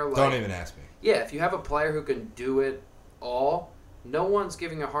player don't even ask me. Yeah, if you have a player who can do it all, no one's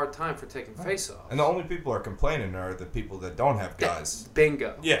giving a hard time for taking face-off. And the only people who are complaining are the people that don't have guys.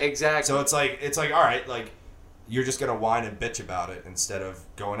 Bingo. Yeah. Exactly. So it's like all right, you're just gonna whine and bitch about it instead of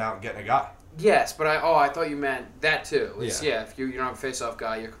going out and getting a guy. Yes, but I thought you meant that too. It's, Yeah. if you don't have a face-off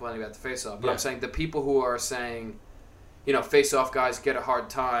guy, you're complaining about the face-off. But Yeah. I'm saying the people who are saying, face-off guys get a hard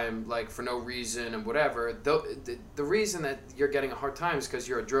time, like, for no reason and whatever, the reason that you're getting a hard time is because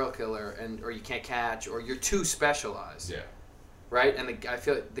you're a drill killer or you can't catch or you're too specialized. Yeah. Right? And I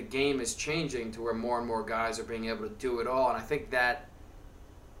feel like the game is changing to where more and more guys are being able to do it all. And I think that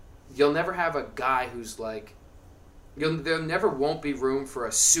you'll never have a guy who's like... there never won't be room for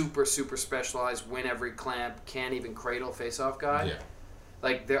a super, super specialized, win every clamp, can't even cradle face-off guy. Yeah.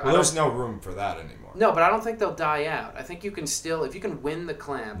 Like There's no room for that anymore. No, but I don't think they'll die out. I think you can still... If you can win the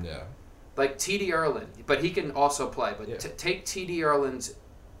clamp... Yeah. Like T.D. Erlin, but he can also play. But Yeah. Take T.D. Erlin's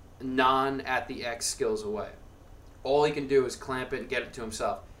non-at-the-X skills away. All he can do is clamp it and get it to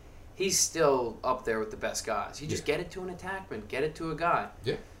himself. He's still up there with the best guys. You just get it to an attackman, get it to a guy.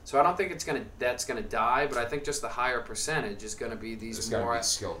 Yeah. So I don't think that's gonna die, but I think just the higher percentage is gonna be these It's more gotta be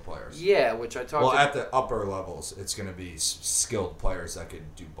skilled players. Yeah, which I talked. Well, at the upper levels, it's going to be skilled players that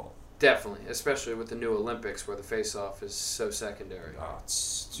could do both. Definitely, especially with the new Olympics where the face-off is so secondary. Oh, it's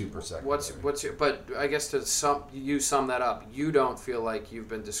super secondary. What's your? But I guess to sum that up, you don't feel like you've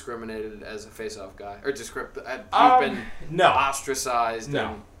been discriminated as a face-off guy, or you've been no ostracized.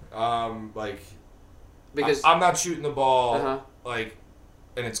 No, because I'm not shooting the ball Uh-huh.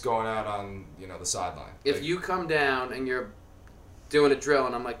 and it's going out on the sideline. If you come down and you're doing a drill,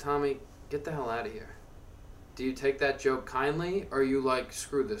 and I'm like, Tommy, get the hell out of here. Do you take that joke kindly, or are you like,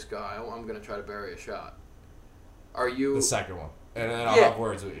 screw this guy, I'm going to try to bury a shot? Are you... The second one. And then I'll Yeah. have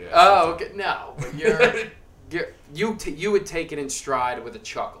words with you. Oh, okay. No, but you would take it in stride with a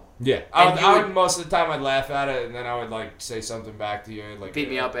chuckle. Yeah. I would, most of the time I'd laugh at it, and then I would say something back to you. Beat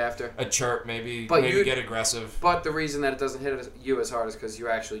me up after. A chirp, maybe But maybe get aggressive. But the reason that it doesn't hit you as hard is because you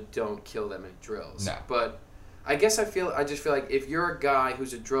actually don't kill that many drills. No. But I guess I just feel like if you're a guy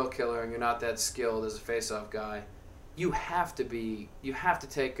who's a drill killer and you're not that skilled as a face-off guy, you have to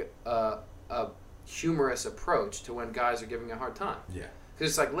take a humorous approach to when guys are giving you a hard time. Yeah.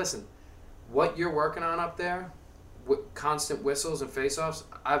 Because it's like, listen, what you're working on up there, constant whistles and face-offs,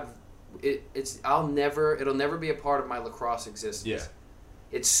 it'll never be a part of my lacrosse existence. Yeah.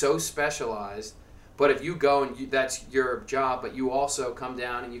 It's so specialized. But if you go and that's your job, but you also come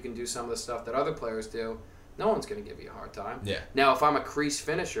down and you can do some of the stuff that other players do, no one's going to give you a hard time. Yeah. Now, if I'm a crease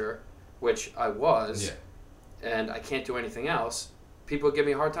finisher, which I was, Yeah. and I can't do anything else, people give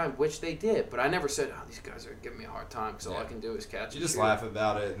me a hard time, which they did. But I never said, these guys are giving me a hard time because all I can do is catch. You just laugh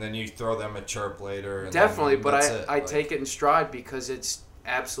about it, and then you throw them a chirp later. And Definitely, then but that's I take it in stride because it's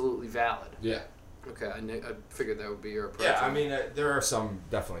absolutely valid. Yeah. Okay, I figured that would be your approach. Yeah, I mean, there are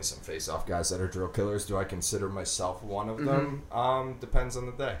definitely some face-off guys that are drill killers. Do I consider myself one of them? Depends on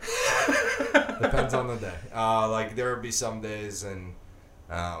the day. Depends on the day. There will be some days and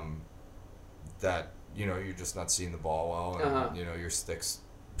that you're just not seeing the ball well, and your stick's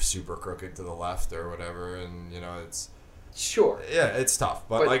super crooked to the left or whatever, and it's. Sure. Yeah, it's tough,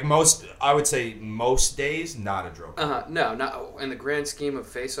 but I would say most days, not a drill killer. No, not in the grand scheme of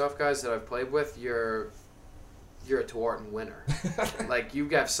face-off guys that I've played with. You're a Tewaaraton winner. You've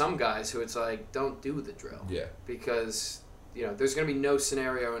got some guys who it's like, don't do the drill. Yeah. Because there's going to be no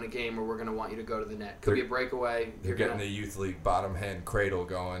scenario in a game where we're going to want you to go to the net. Could be a breakaway. They're getting the youth league bottom hand cradle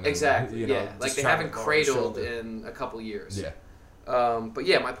going. Exactly. And, they haven't cradled in a couple years. Yeah. But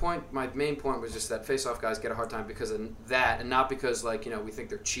yeah, my main point was just that face-off guys get a hard time because of that, and not because we think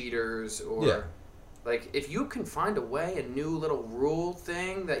they're cheaters or if you can find a way, a new little rule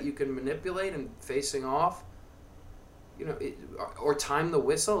thing that you can manipulate and facing off, or time the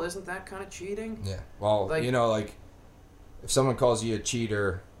whistle, isn't that kind of cheating? Yeah. Well, if someone calls you a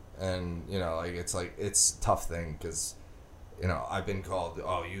cheater, and it's it's a tough thing because. I've been called,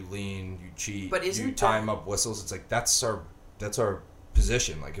 oh, you lean, you cheat, but you time up whistles. It's that's our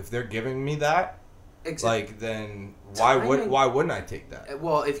position. If they're giving me that, then why wouldn't I take that?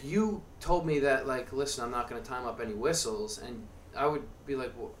 Well, if you told me that, listen, I'm not going to time up any whistles, and I would be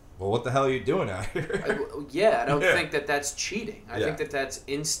like, well, what the hell are you doing out here? I don't think that that's cheating. I think that that's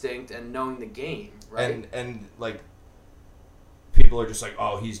instinct and knowing the game, right? And people are just like,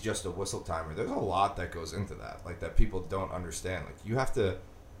 oh, he's just a whistle timer. There's a lot that goes into that, that people don't understand. You have to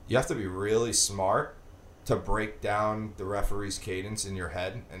be really smart to break down the referee's cadence in your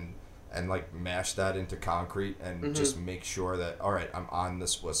head and mash that into concrete and just make sure that, all right, I'm on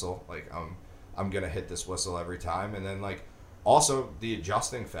this whistle. I'm going to hit this whistle every time. And then also the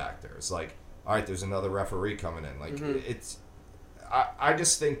adjusting factor is all right, there's another referee coming in. I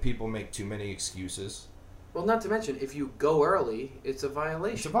just think people make too many excuses Well, not to mention, if you go early, it's a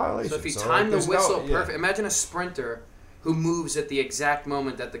violation. It's a violation. So if you So, time the there's whistle yeah. perfect, imagine a sprinter who moves at the exact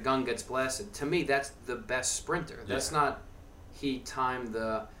moment that the gun gets blasted. To me, that's the best sprinter. That's not he timed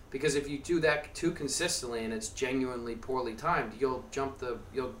the... Because if you do that too consistently and it's genuinely poorly timed, you'll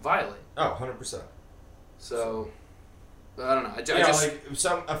violate. Oh, 100%. So, I don't know. I Yeah, just...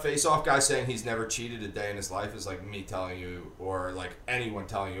 like a face-off guy saying he's never cheated a day in his life is like me telling you, or like anyone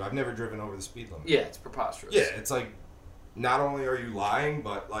telling you, I've never driven over the speed limit. Yeah, it's preposterous. Yeah, it's like, not only are you lying,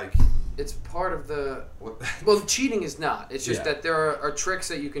 but like... It's part of the... What? Well, cheating is not. It's just Yeah. that there are tricks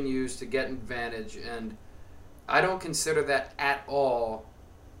that you can use to get an advantage, and I don't consider that at all...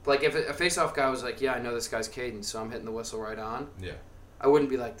 Like, if a face-off guy was like, yeah, I know this guy's cadence, so I'm hitting the whistle right on, Yeah. I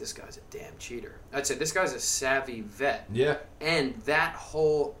wouldn't be like, this guy's a damn cheater. I'd say, this guy's a savvy vet. Yeah. And that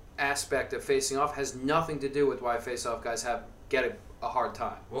whole aspect of facing off has nothing to do with why face-off guys get a hard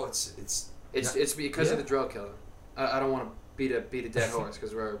time. Well, it's It's because of Yeah. the drill killer. I don't want to beat a dead horse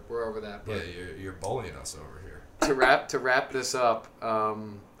because we're over that. But yeah, you're bullying us over here. to wrap this up,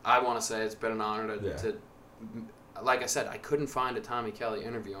 I want to say it's been an honor to like I said, I couldn't find a Tommy Kelly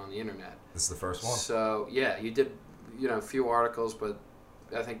interview on the internet. This is the first one. So yeah, you did a few articles, but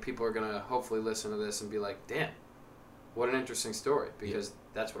I think people are gonna hopefully listen to this and be like, damn, what an interesting story, because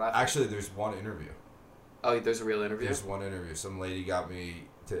that's what I think. Actually, there's one interview. Oh, there's a real interview? There's one interview. Some lady got me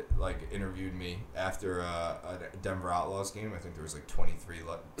to interviewed me after a Denver Outlaws game. I think there was like 23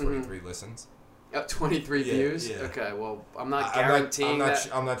 listens. 23 Yeah, views? yeah. Okay, well, I'm not guaranteeing that.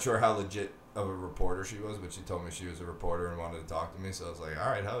 I'm not sure how legit of a reporter she was, but she told me she was a reporter and wanted to talk to me. So I was like, all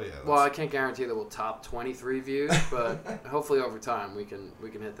right, hell yeah. Well, I can't guarantee that we'll top 23 views, but hopefully over time we can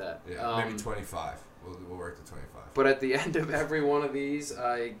hit that. Yeah, maybe 25. We'll work to 25. But at the end of every one of these,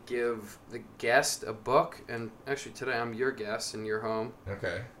 I give the guest a book, and actually today I'm your guest in your home.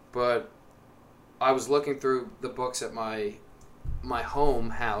 Okay. But I was looking through the books at my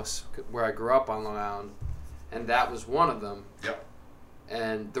home house where I grew up on Long Island, and that was one of them. Yep.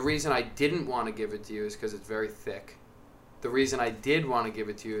 And the reason I didn't want to give it to you is because it's very thick. The reason I did want to give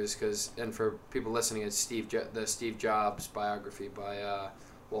it to you is because, and for people listening, it's the Steve Jobs biography by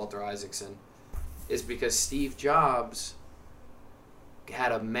Walter Isaacson, is because Steve Jobs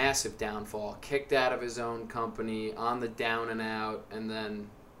had a massive downfall, kicked out of his own company, on the down and out, and then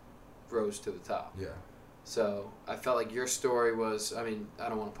rose to the top. Yeah. So I felt like your story was, I mean, I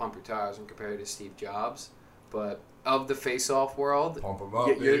don't want to pump your tires and compare you to Steve Jobs, but of the face-off world, Pump 'em up,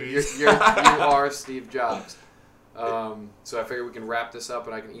 you are Steve Jobs. So I figure we can wrap this up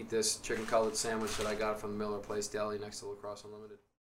and I can eat this chicken cutlet sandwich that I got from the Miller Place Deli next to La Crosse Unlimited.